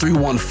at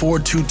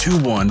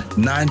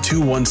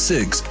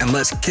 314-221-9216 and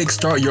let's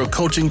kickstart your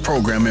coaching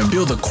program and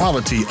build the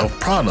quality of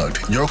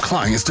product your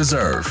clients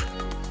deserve.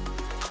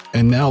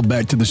 And now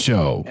back to the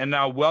show. And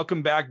now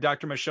welcome back,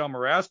 Dr. Michelle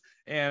Mras.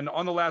 And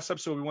on the last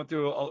episode, we went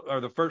through,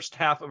 or the first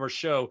half of our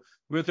show,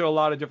 we went through a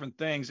lot of different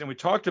things. And we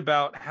talked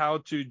about how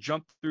to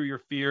jump through your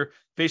fear,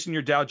 facing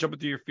your doubt, jumping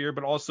through your fear,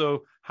 but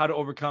also how to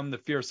overcome the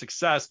fear of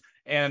success.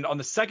 And on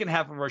the second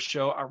half of our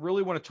show, I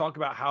really want to talk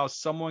about how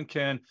someone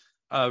can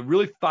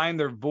really find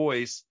their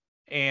voice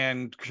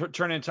and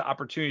turn into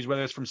opportunities,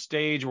 whether it's from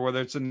stage or whether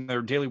it's in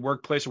their daily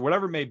workplace or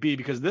whatever it may be,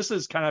 because this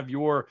is kind of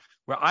where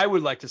I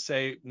would like to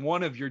say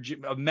one of your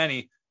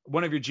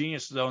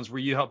genius zones,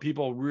 where you help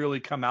people really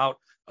come out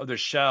of their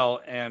shell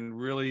and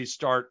really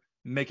start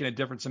making a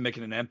difference and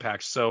making an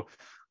impact. So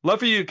love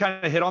for you to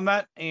kind of hit on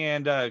that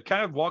and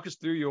kind of walk us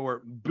through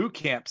your boot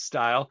camp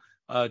style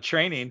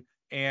training,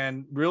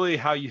 and really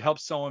how you help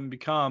someone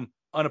become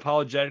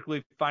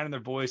unapologetically finding their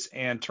voice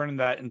and turning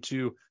that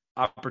into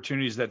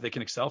opportunities that they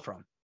can excel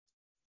from.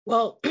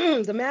 Well,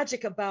 the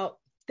magic about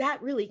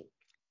that, really,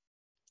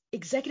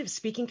 executive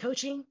speaking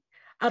coaching,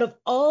 out of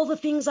all the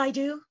things I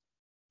do,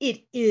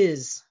 it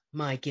is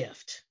my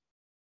gift.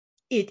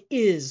 It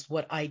is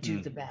what I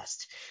do the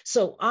best.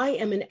 So I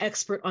am an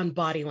expert on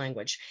body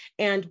language.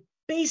 And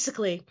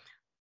basically,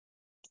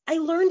 I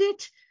learned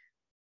it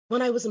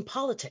when I was in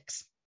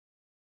politics.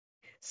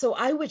 So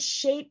I would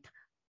shape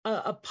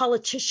a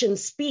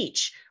politician's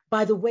speech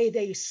by the way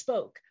they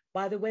spoke,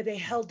 by the way they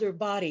held their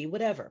body,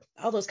 whatever,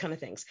 all those kind of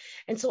things.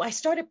 And so I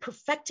started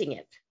perfecting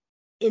it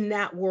in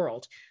that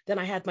world. Then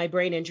I had my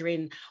brain injury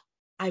and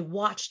I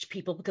watched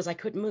people because I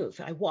couldn't move.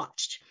 I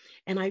watched,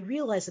 and I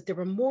realized that there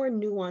were more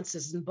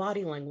nuances in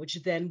body language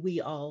than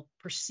we all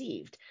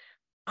perceived.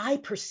 I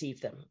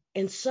perceived them.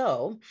 And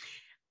so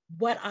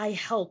what I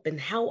help and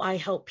how I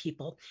help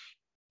people,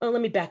 well,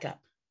 let me back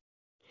up.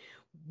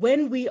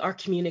 When we are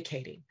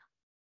communicating,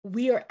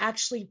 we are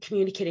actually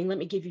communicating. Let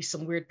me give you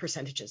some weird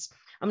percentages.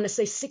 I'm going to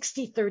say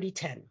 60, 30,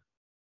 10.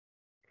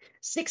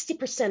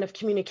 60% of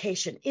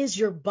communication is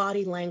your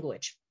body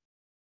language.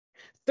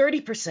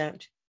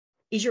 30%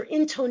 is your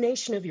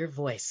intonation of your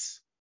voice.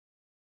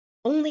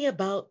 Only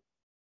about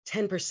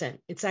 10%.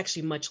 It's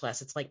actually much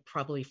less. It's like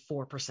probably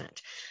 4%.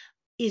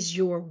 is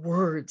your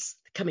words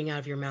coming out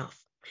of your mouth.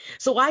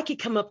 So I could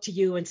come up to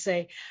you and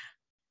say,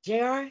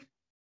 JR,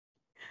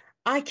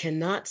 I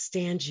cannot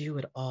stand you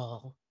at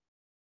all.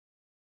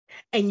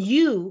 And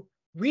you,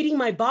 reading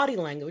my body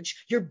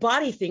language, your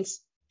body thinks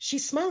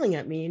she's smiling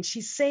at me and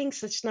she's saying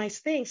such nice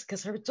things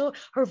because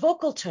her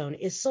vocal tone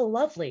is so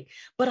lovely.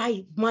 But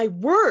my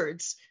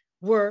words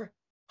were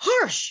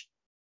harsh.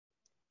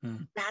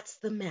 That's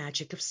the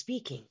magic of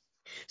speaking.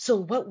 So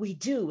what we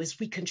do is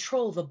we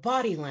control the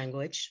body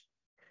language.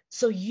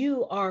 So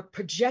you are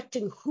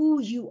projecting who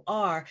you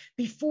are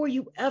before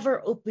you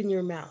ever open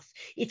your mouth.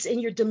 It's in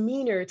your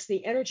demeanor. It's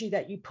the energy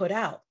that you put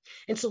out.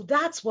 And so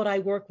that's what I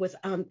work with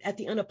at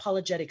the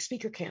Unapologetic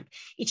Speaker Camp.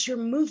 It's your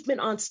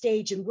movement on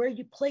stage and where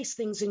you place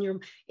things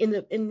in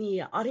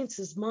the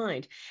audience's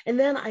mind. And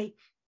then I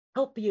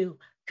help you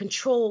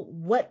control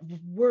what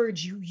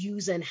words you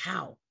use and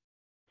how.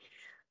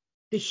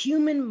 The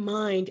human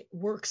mind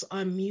works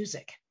on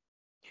music.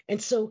 And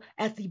so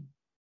at the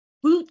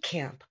boot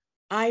camp,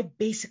 I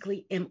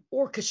basically am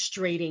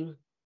orchestrating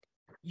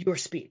your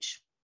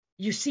speech.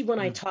 You see, when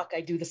I talk,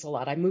 I do this a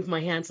lot. I move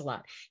my hands a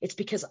lot. It's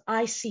because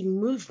I see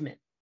movement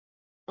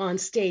on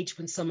stage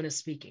when someone is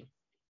speaking.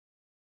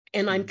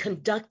 And I'm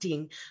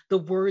conducting the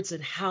words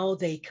and how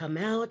they come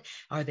out.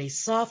 Are they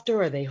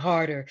softer? Are they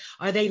harder?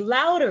 Are they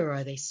louder? Or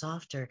are they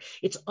softer?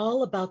 It's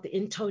all about the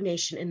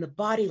intonation and the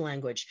body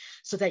language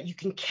so that you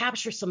can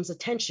capture someone's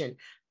attention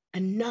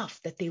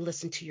enough that they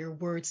listen to your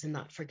words and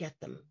not forget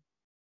them.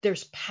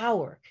 There's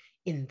power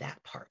in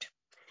that part.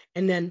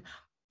 And then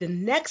the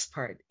next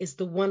part is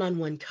the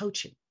one-on-one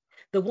coaching.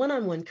 The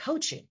one-on-one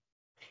coaching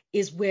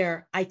is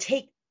where I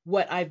take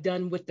what I've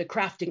done with the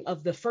crafting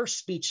of the first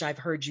speech I've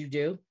heard you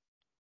do.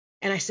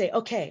 And I say,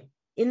 okay,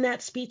 in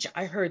that speech,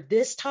 I heard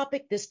this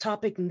topic,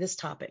 and this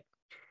topic.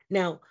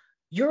 Now,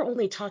 you're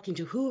only talking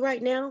to who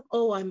right now?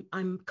 Oh,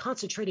 I'm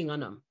concentrating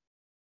on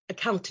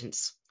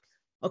accountants.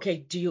 Okay,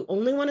 do you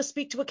only want to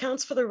speak to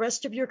accountants for the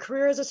rest of your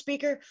career as a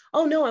speaker?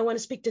 Oh, no, I want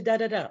to speak to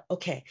da-da-da.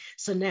 Okay,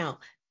 so now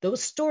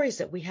those stories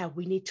that we have,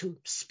 we need to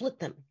split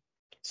them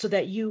so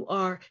that you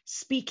are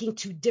speaking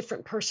to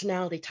different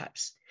personality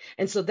types.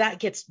 And so that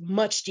gets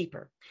much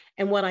deeper.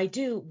 And what I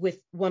do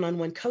with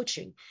one-on-one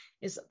coaching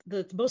is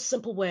the most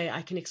simple way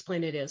I can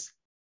explain it is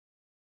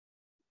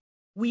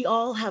we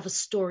all have a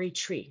story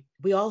tree.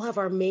 We all have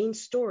our main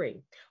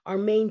story, our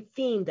main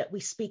theme that we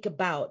speak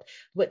about,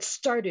 what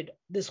started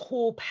this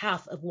whole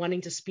path of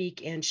wanting to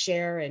speak and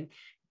share and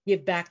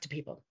give back to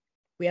people.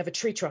 We have a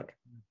tree trunk.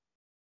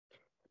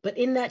 But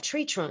in that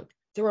tree trunk,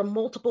 there are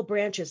multiple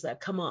branches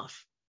that come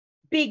off.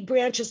 Big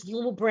branches,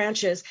 little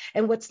branches.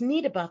 And what's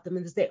neat about them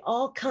is they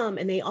all come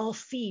and they all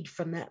feed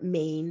from that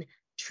main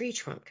tree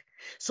trunk.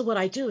 So what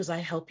I do is I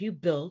help you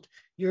build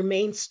your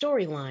main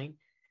storyline,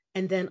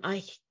 and then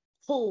I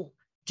pull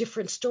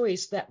different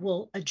stories that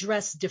will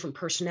address different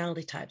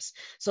personality types.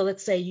 So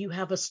let's say you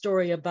have a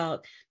story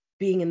about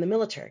being in the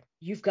military.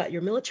 You've got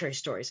your military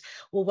stories.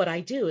 Well, what I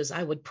do is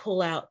I would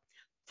pull out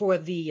for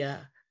the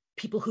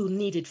people who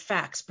needed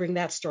facts, bring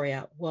that story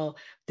out. Well,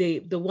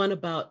 the one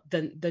about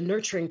the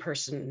nurturing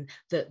person,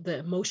 the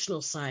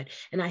emotional side,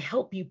 and I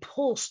help you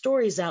pull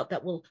stories out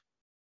that will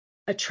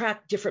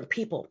attract different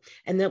people.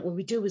 And then what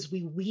we do is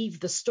we weave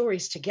the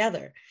stories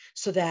together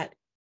so that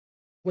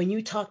when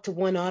you talk to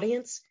one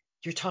audience,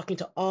 you're talking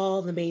to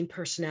all the main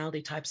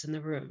personality types in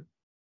the room.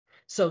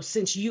 So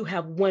since you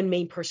have one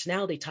main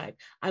personality type,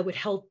 I would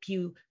help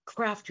you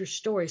craft your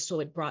story so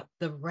it brought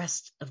the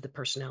rest of the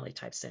personality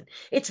types in.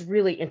 It's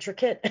really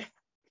intricate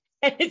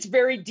and it's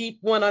very deep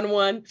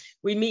one-on-one.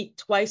 We meet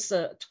twice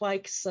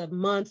a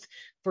month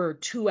for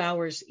 2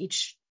 hours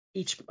each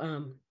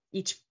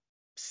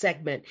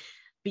segment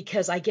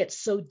because I get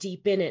so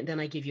deep in it, and then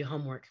I give you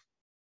homework.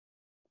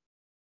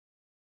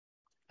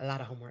 A lot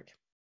of homework.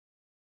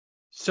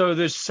 So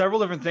there's several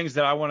different things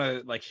that I want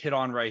to hit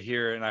on right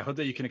here, and I hope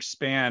that you can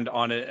expand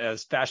on it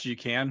as fast as you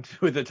can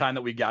with the time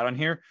that we got on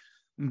here.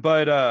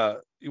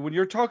 But when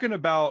you're talking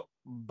about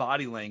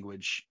body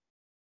language,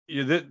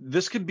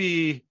 this could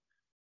be.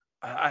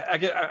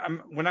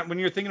 When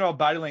you're thinking about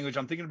body language,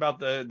 I'm thinking about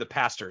the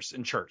pastors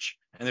in church,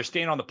 and they're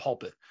standing on the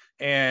pulpit.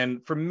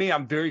 And for me,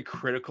 I'm very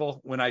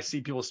critical when I see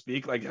people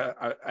speak.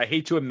 I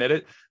hate to admit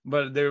it,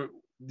 but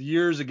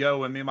years ago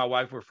when me and my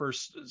wife were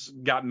first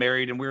got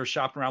married and we were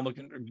shopping around,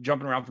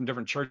 jumping around from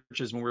different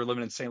churches when we were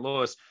living in St.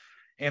 Louis.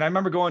 And I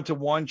remember going to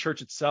one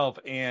church itself,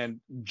 and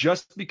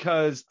just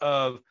because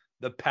of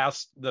the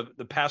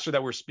pastor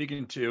that we're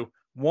speaking to,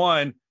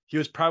 one, he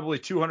was probably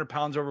 200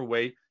 pounds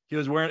overweight. He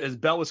was wearing, his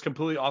belt was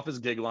completely off his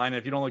gig line. And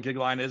if you don't know what gig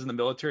line is in the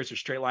military, it's a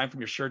straight line from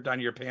your shirt down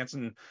to your pants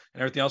and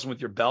everything else with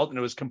your belt. And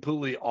it was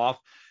completely off.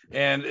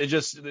 And it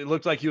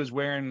looked like he was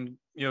wearing,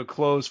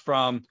 clothes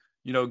from,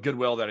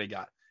 Goodwill that he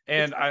got.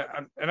 And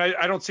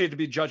I don't say it to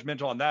be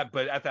judgmental on that,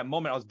 but at that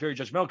moment I was very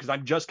judgmental because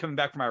I'm just coming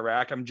back from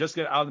Iraq. I'm just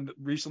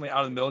recently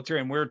out of the military,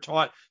 and we're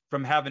taught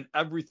from having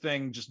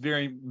everything just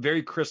very,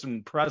 very crisp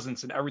and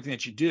presence in everything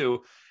that you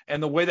do.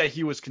 And the way that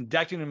he was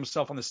conducting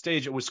himself on the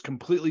stage, it was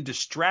completely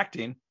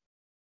distracting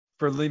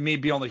for me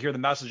being able to hear the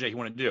message that he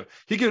wanted to do.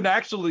 He could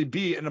actually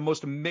be the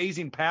most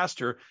amazing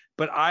pastor,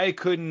 but I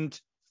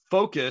couldn't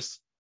focus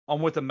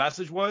on what the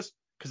message was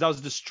because I was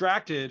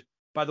distracted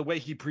by the way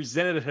he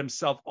presented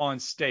himself on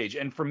stage.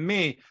 And for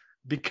me,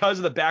 because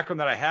of the background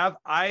that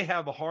I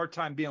have a hard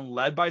time being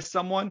led by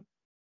someone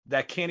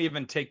that can't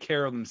even take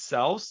care of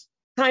themselves.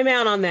 Time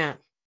out on that.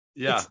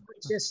 Yeah. It's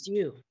not just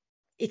you.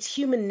 It's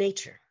human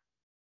nature.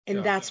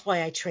 And that's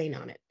why I train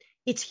on it.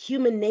 It's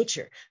human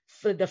nature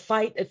for the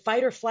fight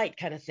or flight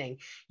kind of thing.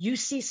 You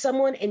see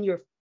someone and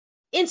you're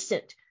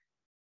instant.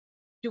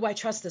 Do I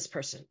trust this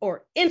person?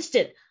 Or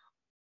instant.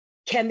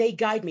 Can they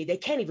guide me? They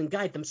can't even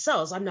guide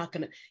themselves. I'm not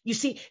going to, you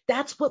see,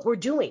 that's what we're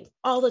doing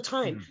all the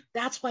time.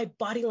 That's why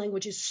body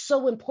language is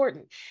so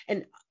important.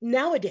 And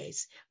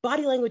nowadays,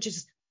 body language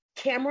is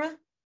camera,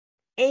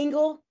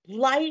 angle,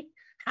 light,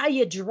 how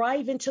you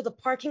drive into the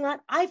parking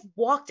lot. I've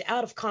walked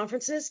out of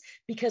conferences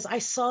because I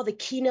saw the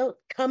keynote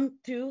come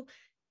through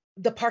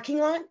the parking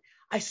lot.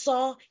 I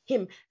saw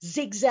him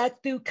zigzag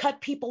through,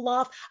 cut people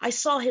off. I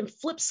saw him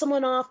flip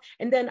someone off.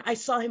 And then I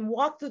saw him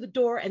walk through the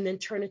door and then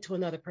turn it to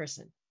another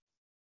person.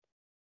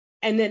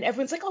 And then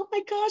everyone's like, oh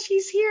my gosh,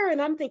 he's here.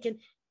 And I'm thinking,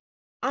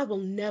 I will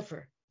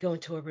never go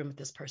into a room with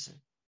this person.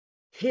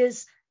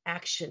 His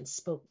actions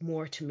spoke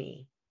more to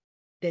me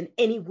than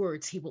any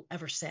words he will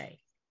ever say.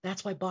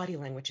 That's why body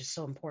language is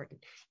so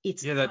important.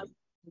 It's how you present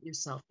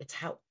yourself. It's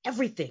how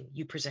everything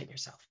you present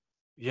yourself.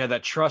 Yeah,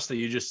 that trust that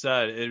you just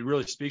said, it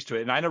really speaks to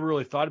it. And I never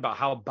really thought about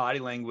how body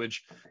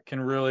language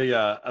can really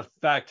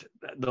affect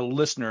the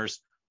listeners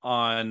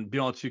on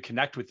being able to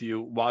connect with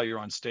you while you're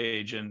on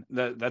stage. And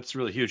that's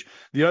really huge.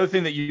 The other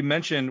thing that you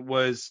mentioned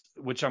was,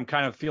 which I'm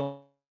kind of feeling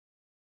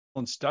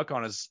stuck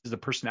on, is the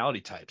personality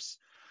types.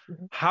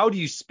 How do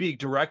you speak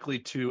directly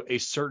to a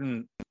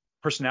certain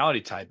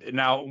personality type?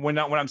 Now, when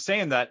I'm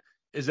saying that,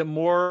 is it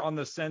more on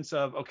the sense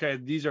of, okay,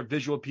 these are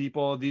visual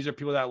people, these are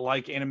people that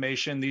like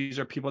animation, these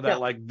are people that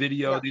like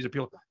video, these are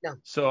people.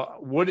 So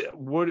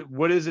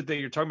what is it that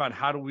you're talking about?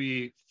 How do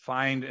we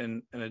find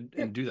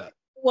and do that?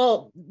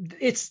 Well,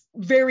 it's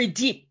very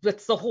deep.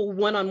 That's the whole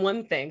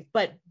one-on-one thing.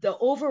 But the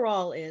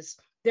overall is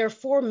there are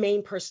 4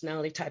 main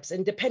personality types.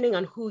 And depending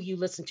on who you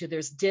listen to,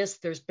 there's DISC,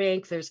 there's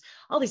BANK, there's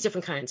all these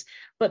different kinds.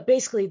 But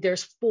basically,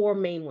 there's 4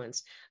 main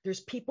ones.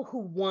 There's people who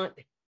want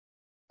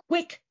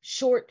quick,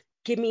 short,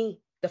 give me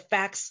the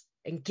facts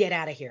and get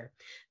out of here.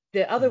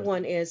 The other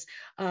one is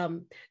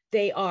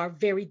they are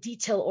very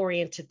detail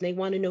oriented. They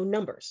want to know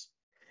numbers.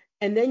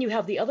 And then you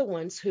have the other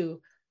ones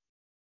who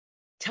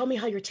tell me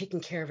how you're taking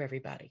care of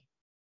everybody.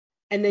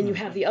 And then you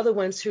have the other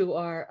ones who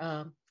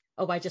are,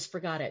 I just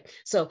forgot it.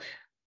 So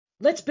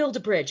let's build a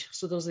bridge.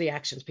 So those are the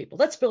actions people.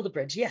 Let's build a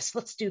bridge. Yes,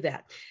 let's do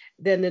that.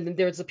 Then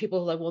there's the people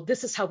who are like, well,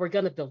 this is how we're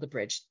going to build a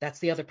bridge. That's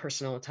the other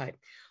personality type.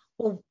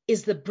 Well,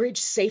 is the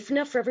bridge safe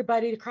enough for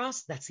everybody to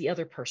cross? That's the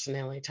other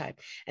personality type.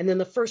 And then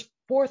the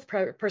fourth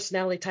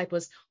personality type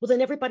was, well,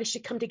 then everybody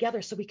should come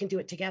together so we can do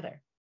it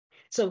together.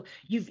 So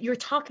you're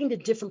talking to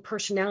different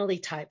personality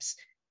types,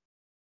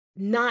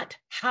 not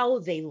how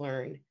they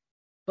learn,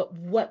 but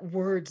what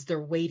words they're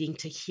waiting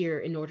to hear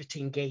in order to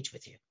engage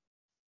with you.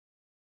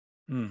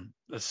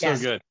 That's so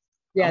good.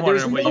 Yeah,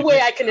 there's no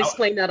way I can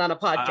explain that on a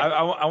podcast.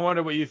 I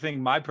wonder what you think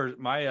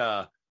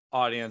my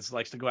audience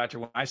likes to go after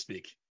when I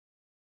speak.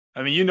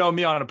 I mean, you know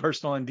me on a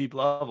personal and deep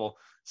level.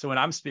 So when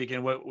I'm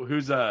speaking,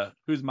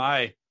 who's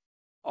my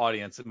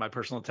audience and my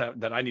personal tap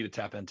that I need to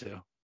tap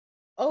into?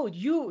 Oh,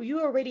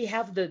 you already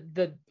have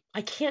the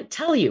I can't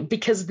tell you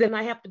because then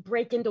I have to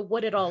break into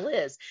what it all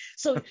is.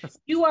 So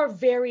you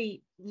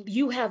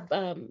have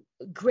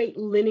great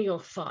lineal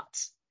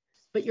thoughts,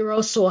 but you're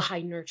also a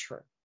high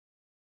nurturer.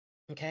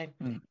 Okay.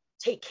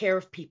 Take care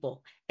of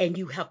people and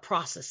you have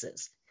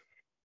processes.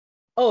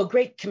 Oh, a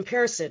great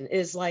comparison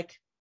is like,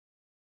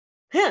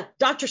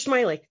 Dr.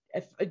 Smiley.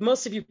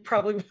 Most of you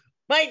probably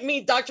might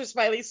meet Dr.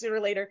 Smiley sooner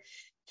or later.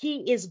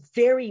 He's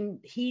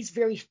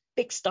very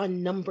fixed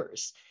on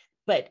numbers,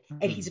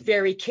 and he's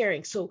very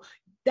caring. So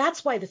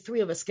that's why the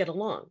 3 of us get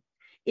along,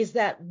 is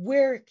that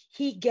where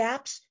he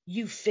gaps,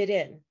 you fit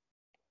in.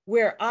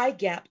 Where I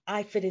gap,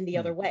 I fit in the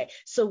other way.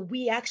 So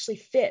we actually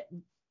fit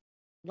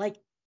like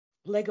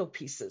Lego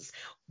pieces.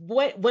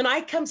 When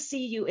I come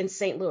see you in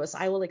St. Louis,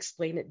 I will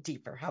explain it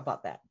deeper. How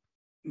about that?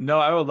 No,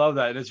 I would love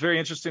that. And it's very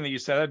interesting that you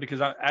said that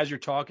because as you're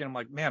talking, I'm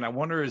like, man, I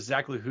wonder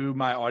exactly who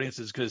my audience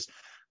is. Because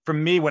for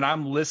me, when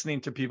I'm listening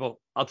to people,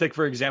 I'll take,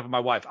 for example, my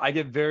wife. I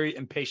get very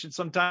impatient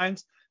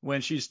sometimes when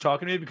she's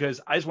talking to me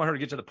because I just want her to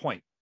get to the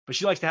point. But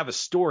she likes to have a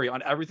story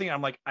on everything. And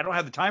I'm like, I don't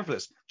have the time for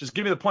this. Just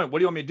give me the point. What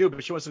do you want me to do?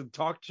 But she wants to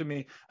talk to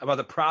me about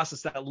the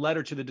process that led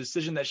her to the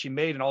decision that she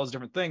made and all those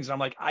different things. And I'm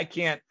like, I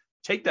can't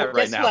take that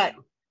right now. Guess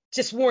what?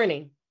 Just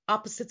warning,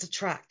 opposites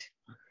attract.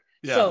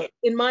 Yeah. So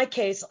in my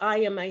case, I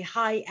am a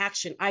high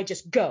action. I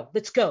just go,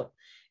 let's go.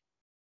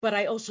 But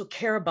I also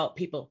care about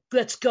people.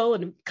 Let's go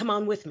and come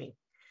on with me.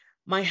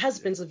 My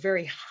husband's a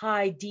very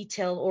high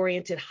detail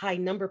oriented, high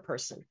number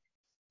person.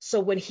 So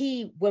when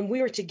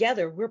we were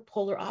together, we're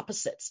polar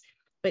opposites,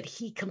 but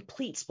he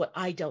completes what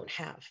I don't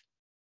have.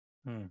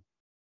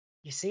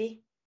 You see?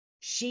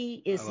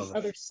 She is I the love that.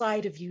 other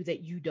side of you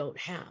that you don't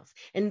have.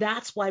 And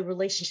that's why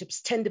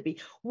relationships tend to be,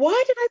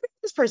 why did I meet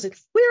this person?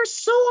 We are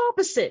so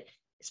opposite.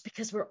 It's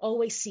because we're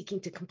always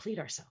seeking to complete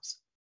ourselves.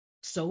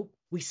 So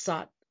we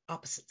sought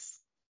opposites.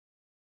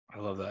 I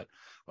love that.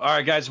 All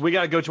right, guys, we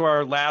got to go to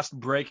our last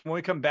break. When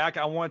we come back,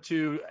 I want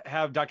to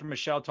have Dr.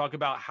 Michelle talk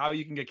about how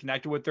you can get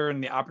connected with her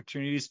and the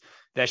opportunities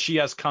that she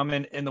has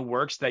coming in the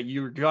works that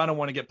you're going to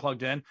want to get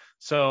plugged in.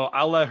 So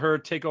I'll let her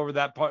take over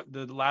that part,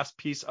 the last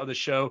piece of the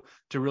show,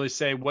 to really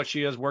say what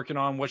she is working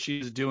on, what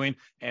she's doing,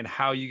 and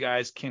how you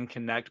guys can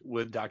connect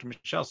with Dr.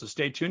 Michelle. So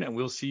stay tuned, and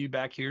we'll see you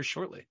back here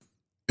shortly.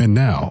 And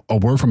now, a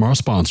word from our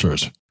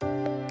sponsors.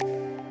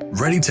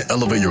 Ready to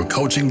elevate your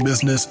coaching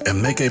business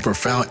and make a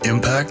profound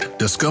impact?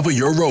 Discover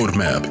your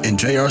roadmap in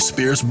J.R.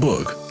 Spears'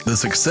 book, The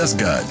Success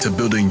Guide to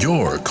Building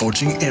Your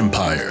Coaching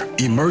Empire.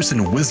 Immerse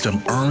in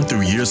wisdom earned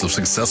through years of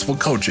successful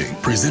coaching,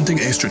 presenting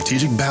a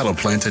strategic battle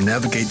plan to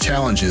navigate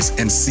challenges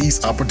and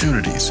seize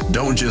opportunities.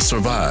 Don't just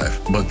survive,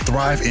 but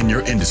thrive in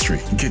your industry.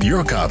 Get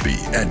your copy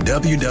at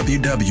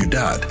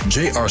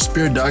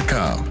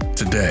www.jrspear.com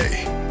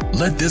today.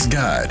 Let this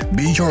guide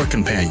be your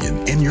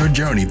companion in your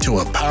journey to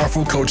a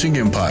powerful coaching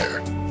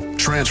empire.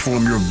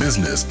 Transform your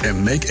business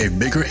and make a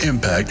bigger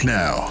impact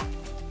now.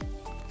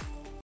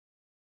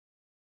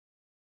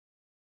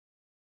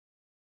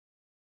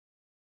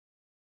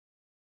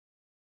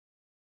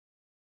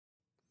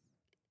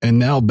 And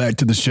now back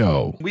to the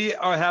show. We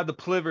have the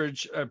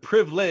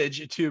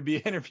privilege to be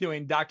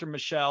interviewing Dr.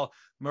 Michelle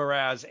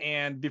Mras.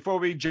 And before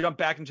we jump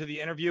back into the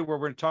interview, where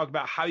we're going to talk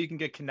about how you can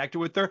get connected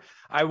with her,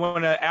 I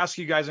want to ask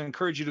you guys and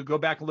encourage you to go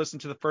back and listen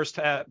to the first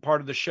part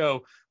of the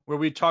show, where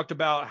we talked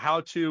about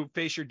how to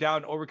face your doubt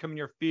and overcoming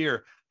your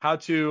fear, how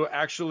to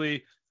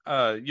actually,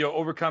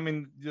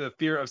 overcoming the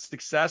fear of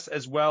success,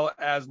 as well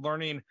as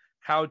learning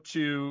how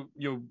to,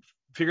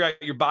 figure out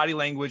your body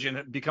language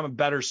and become a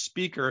better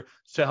speaker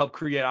to help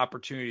create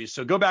opportunities.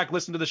 So go back,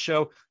 listen to the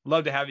show.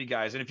 Love to have you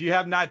guys. And if you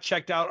have not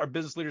checked out our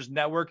Business Leaders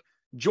Network,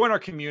 join our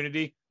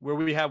community where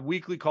we have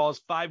weekly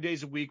calls 5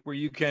 days a week where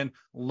you can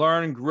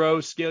learn,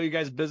 grow, scale your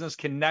guys' business,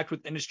 connect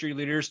with industry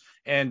leaders,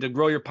 and to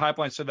grow your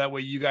pipeline so that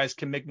way you guys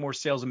can make more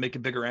sales and make a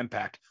bigger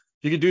impact.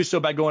 You can do so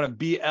by going to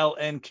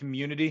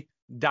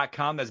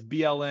blncommunity.com. That's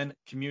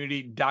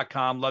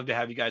blncommunity.com. Love to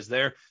have you guys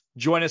there.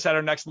 Join us at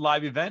our next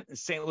live event in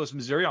St. Louis,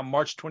 Missouri on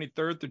March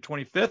 23rd through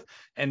 25th.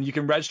 And you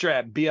can register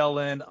at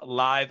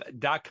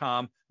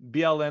blnlive.com,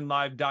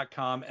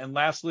 blnlive.com. And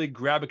lastly,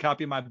 grab a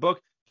copy of my book,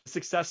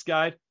 Success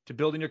Guide to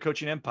Building Your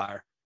Coaching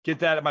Empire. Get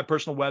that at my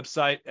personal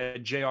website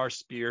at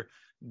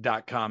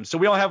jrspear.com. So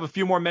we only have a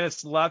few more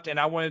minutes left, and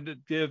I wanted to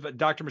give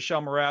Dr.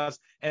 Michelle Mras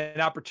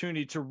an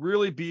opportunity to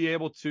really be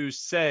able to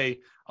say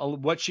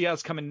what she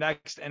has coming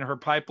next in her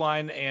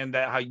pipeline, and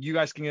that how you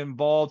guys can get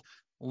involved,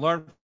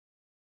 learn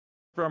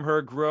from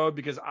her, grow,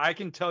 because I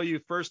can tell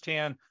you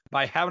firsthand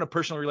by having a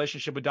personal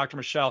relationship with Dr.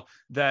 Michelle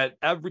that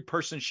every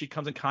person she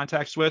comes in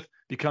contact with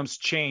becomes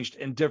changed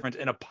and different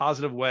in a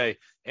positive way.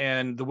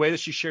 And the way that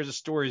she shares the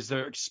stories,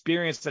 the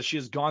experience that she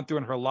has gone through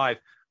in her life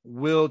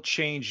will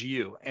change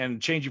you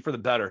and change you for the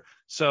better.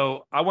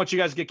 So I want you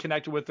guys to get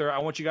connected with her. I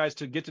want you guys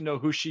to get to know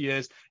who she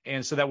is.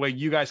 And so that way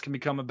you guys can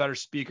become a better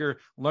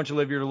speaker, learn to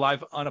live your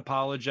life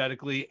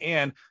unapologetically,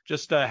 and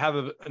just have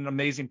an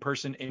amazing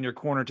person in your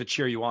corner to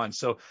cheer you on.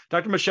 So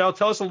Dr. Michelle,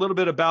 tell us a little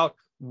bit about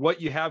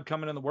what you have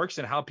coming in the works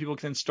and how people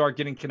can start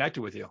getting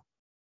connected with you.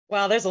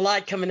 Wow, there's a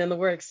lot coming in the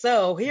works.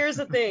 So here's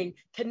the thing.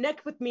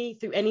 Connect with me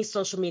through any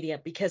social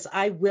media because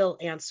I will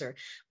answer.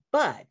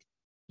 But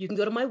you can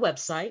go to my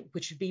website,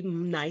 which would be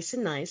nice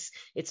and nice.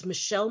 It's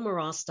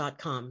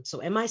michellemras.com. So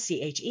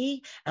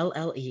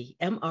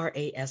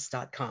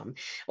MICHELLEMRAS.com.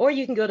 Or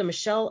you can go to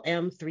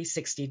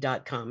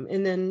michelleM360.com.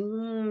 And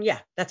then,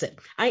 that's it.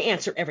 I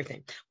answer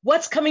everything.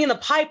 What's coming in the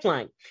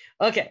pipeline?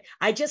 Okay,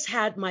 I just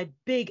had my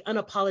big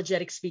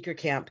unapologetic speaker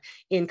camp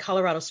in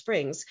Colorado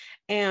Springs,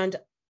 and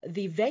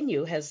the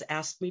venue has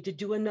asked me to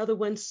do another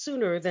one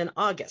sooner than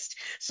August.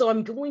 So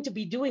I'm going to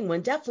be doing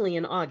one definitely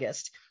in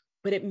August.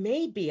 But it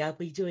may be I'll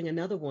be doing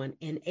another one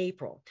in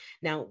April.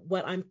 Now,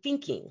 what I'm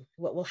thinking,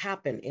 what will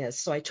happen is,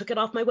 so I took it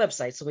off my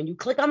website. So when you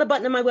click on the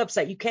button on my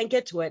website, you can't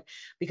get to it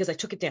because I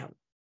took it down.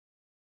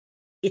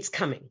 It's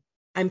coming.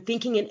 I'm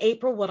thinking in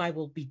April, what I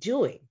will be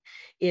doing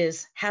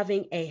is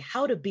having a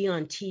how to be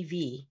on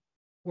TV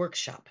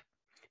workshop.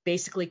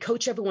 Basically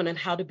coach everyone on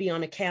how to be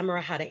on a camera,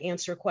 how to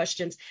answer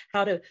questions,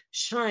 how to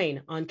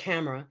shine on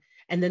camera.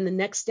 And then the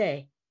next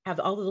day, have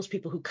all of those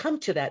people who come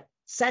to that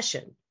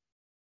session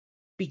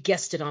be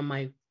guested on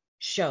my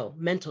show,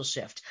 Mental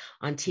Shift,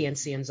 on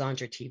TNC and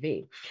Zondra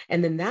TV.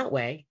 And then that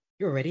way,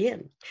 you're already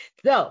in.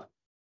 So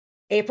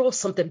April,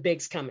 something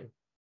big's coming.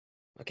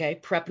 Okay,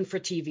 prepping for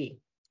TV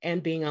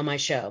and being on my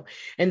show.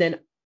 And then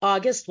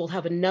August, we'll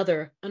have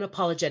another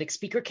unapologetic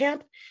speaker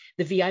camp.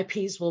 The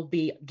VIPs will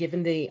be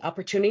given the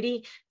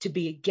opportunity to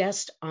be a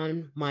guest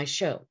on my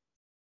show,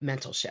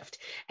 Mental Shift.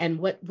 And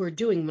what we're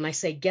doing when I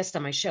say guest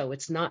on my show,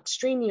 it's not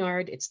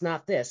StreamYard, it's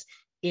not this.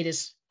 It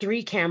is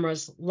 3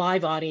 cameras,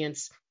 live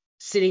audience,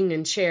 sitting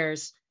in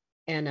chairs,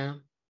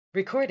 and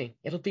recording.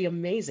 It'll be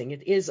amazing.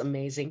 It is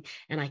amazing.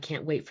 And I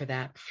can't wait for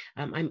that.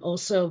 I'm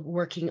also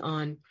working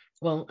on,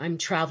 I'm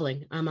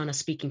traveling. I'm on a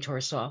speaking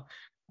tour. So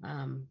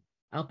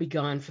I'll be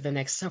gone for the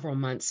next several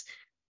months.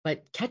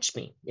 But catch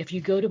me. If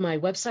you go to my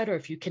website or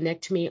if you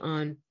connect to me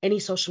on any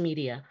social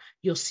media,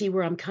 you'll see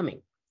where I'm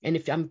coming. And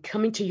if I'm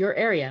coming to your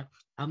area,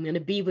 I'm going to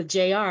be with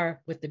JR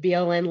with the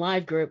BLN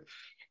Live group.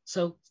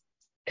 So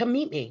come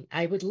meet me.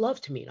 I would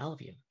love to meet all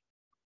of you.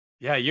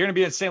 Yeah, you're going to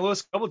be in St. Louis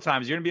a couple of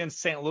times. You're going to be in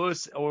St.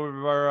 Louis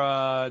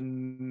over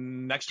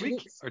next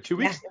week or 2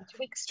 weeks? Yeah, 2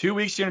 weeks. 2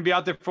 weeks, you're going to be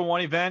out there for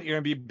one event. You're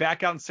going to be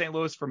back out in St.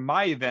 Louis for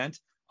my event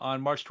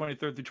on March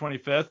 23rd through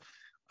 25th.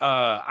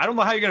 I don't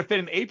know how you're going to fit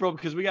in April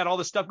because we got all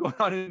this stuff going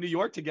on in New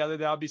York together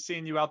that I'll be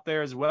seeing you out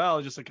there as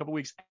well, just a couple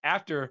weeks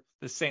after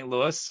the St.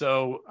 Louis.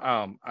 So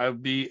I'll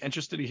be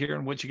interested to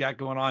hear what you got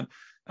going on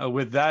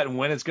with that and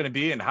when it's going to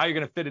be and how you're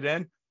going to fit it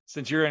in.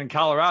 Since you're in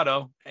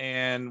Colorado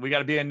and we got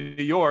to be in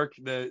New York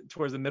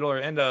towards the middle or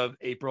end of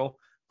April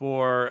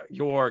for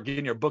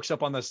getting your books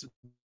up on this.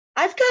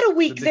 I've got a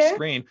week there.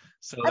 Screen,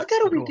 so I've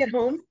got a week at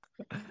home.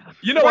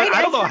 You know what?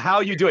 I don't know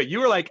how you do it.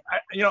 You were like,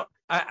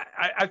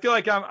 I feel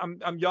like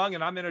I'm young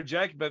and I'm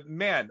energetic, but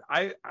man,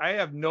 I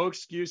have no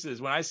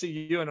excuses when I see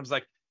you and I was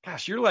like,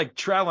 gosh, you're like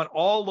traveling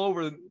all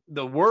over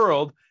the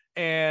world.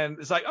 And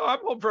it's like, oh, I'm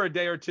home for a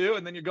day or two,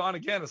 and then you're gone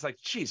again. It's like,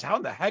 geez, how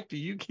in the heck do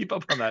you keep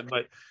up on that?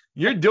 But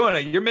you're doing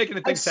it. You're making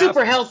the things happen.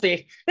 Super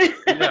healthy.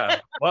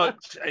 Yeah. Well,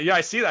 yeah,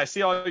 I see that. I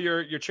see all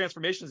your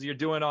transformations that you're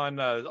doing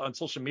on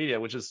social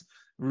media, which is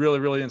really,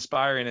 really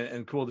inspiring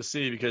and cool to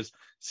see, because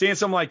seeing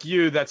someone like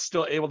you that's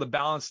still able to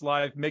balance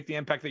life, make the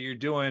impact that you're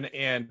doing,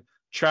 and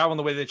travel in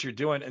the way that you're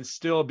doing, and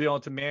still be able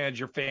to manage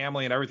your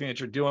family and everything that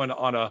you're doing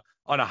on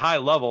a high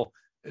level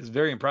is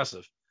very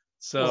impressive.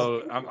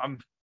 So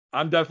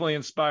I'm definitely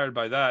inspired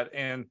by that.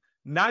 And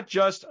not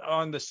just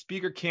on the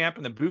speaker camp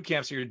and the boot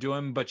camps that you're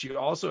doing, but you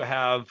also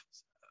have,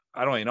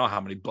 I don't even know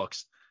how many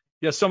books.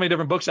 You have so many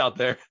different books out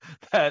there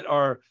that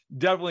are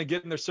definitely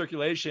getting their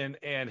circulation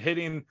and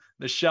hitting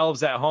the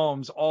shelves at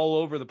homes all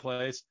over the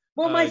place.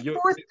 Well, my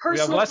fourth personal we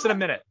have less than a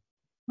minute.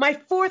 My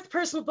fourth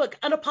personal book,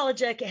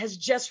 Unapologetically, has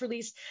just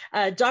released.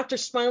 Dr.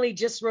 Smiley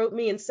just wrote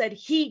me and said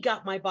he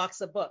got my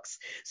box of books.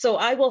 So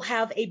I will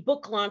have a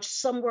book launch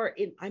somewhere.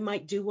 I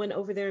might do one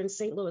over there in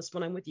St. Louis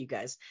when I'm with you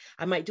guys.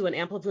 I might do an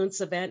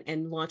Amplifluence event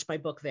and launch my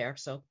book there.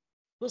 So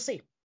we'll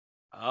see.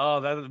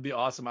 Oh, that would be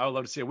awesome. I would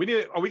love to see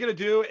it. Are we going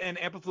to do an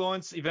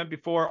Amplifluence event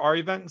before our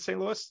event in St.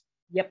 Louis?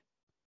 Yep.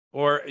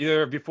 Or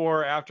either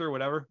before or after,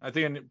 whatever. I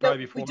think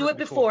probably before. We do it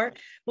before.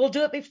 We'll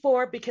do it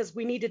before because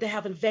we needed to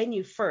have a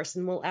venue first,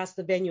 and we'll ask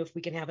the venue if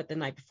we can have it the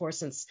night before,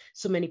 since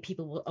so many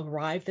people will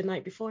arrive the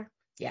night before.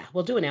 Yeah,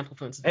 we'll do an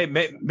Amplifluence. Hey,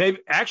 maybe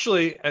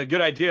actually a good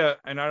idea,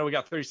 and I know we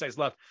got 30 seconds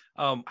left.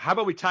 How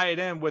about we tie it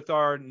in with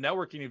our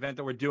networking event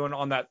that we're doing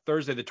on that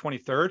Thursday, the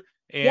 23rd?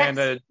 And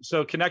yes.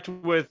 So connect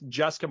with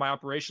Jessica, my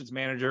operations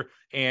manager,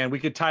 and we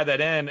could tie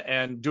that in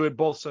and do it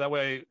both. So that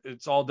way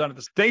it's all done at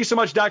this. Thank you so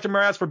much, Dr.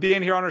 Mras, for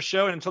being here on our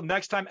show. And until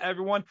next time,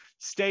 everyone,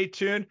 stay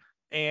tuned,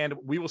 and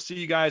we will see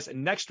you guys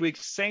next week,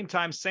 same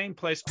time, same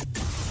place.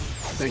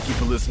 Thank you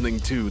for listening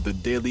to the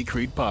Daily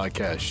Creed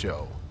Podcast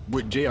Show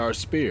with J.R.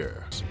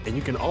 Spear. And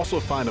you can also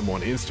find him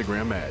on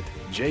Instagram at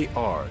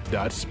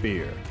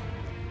jr.spear.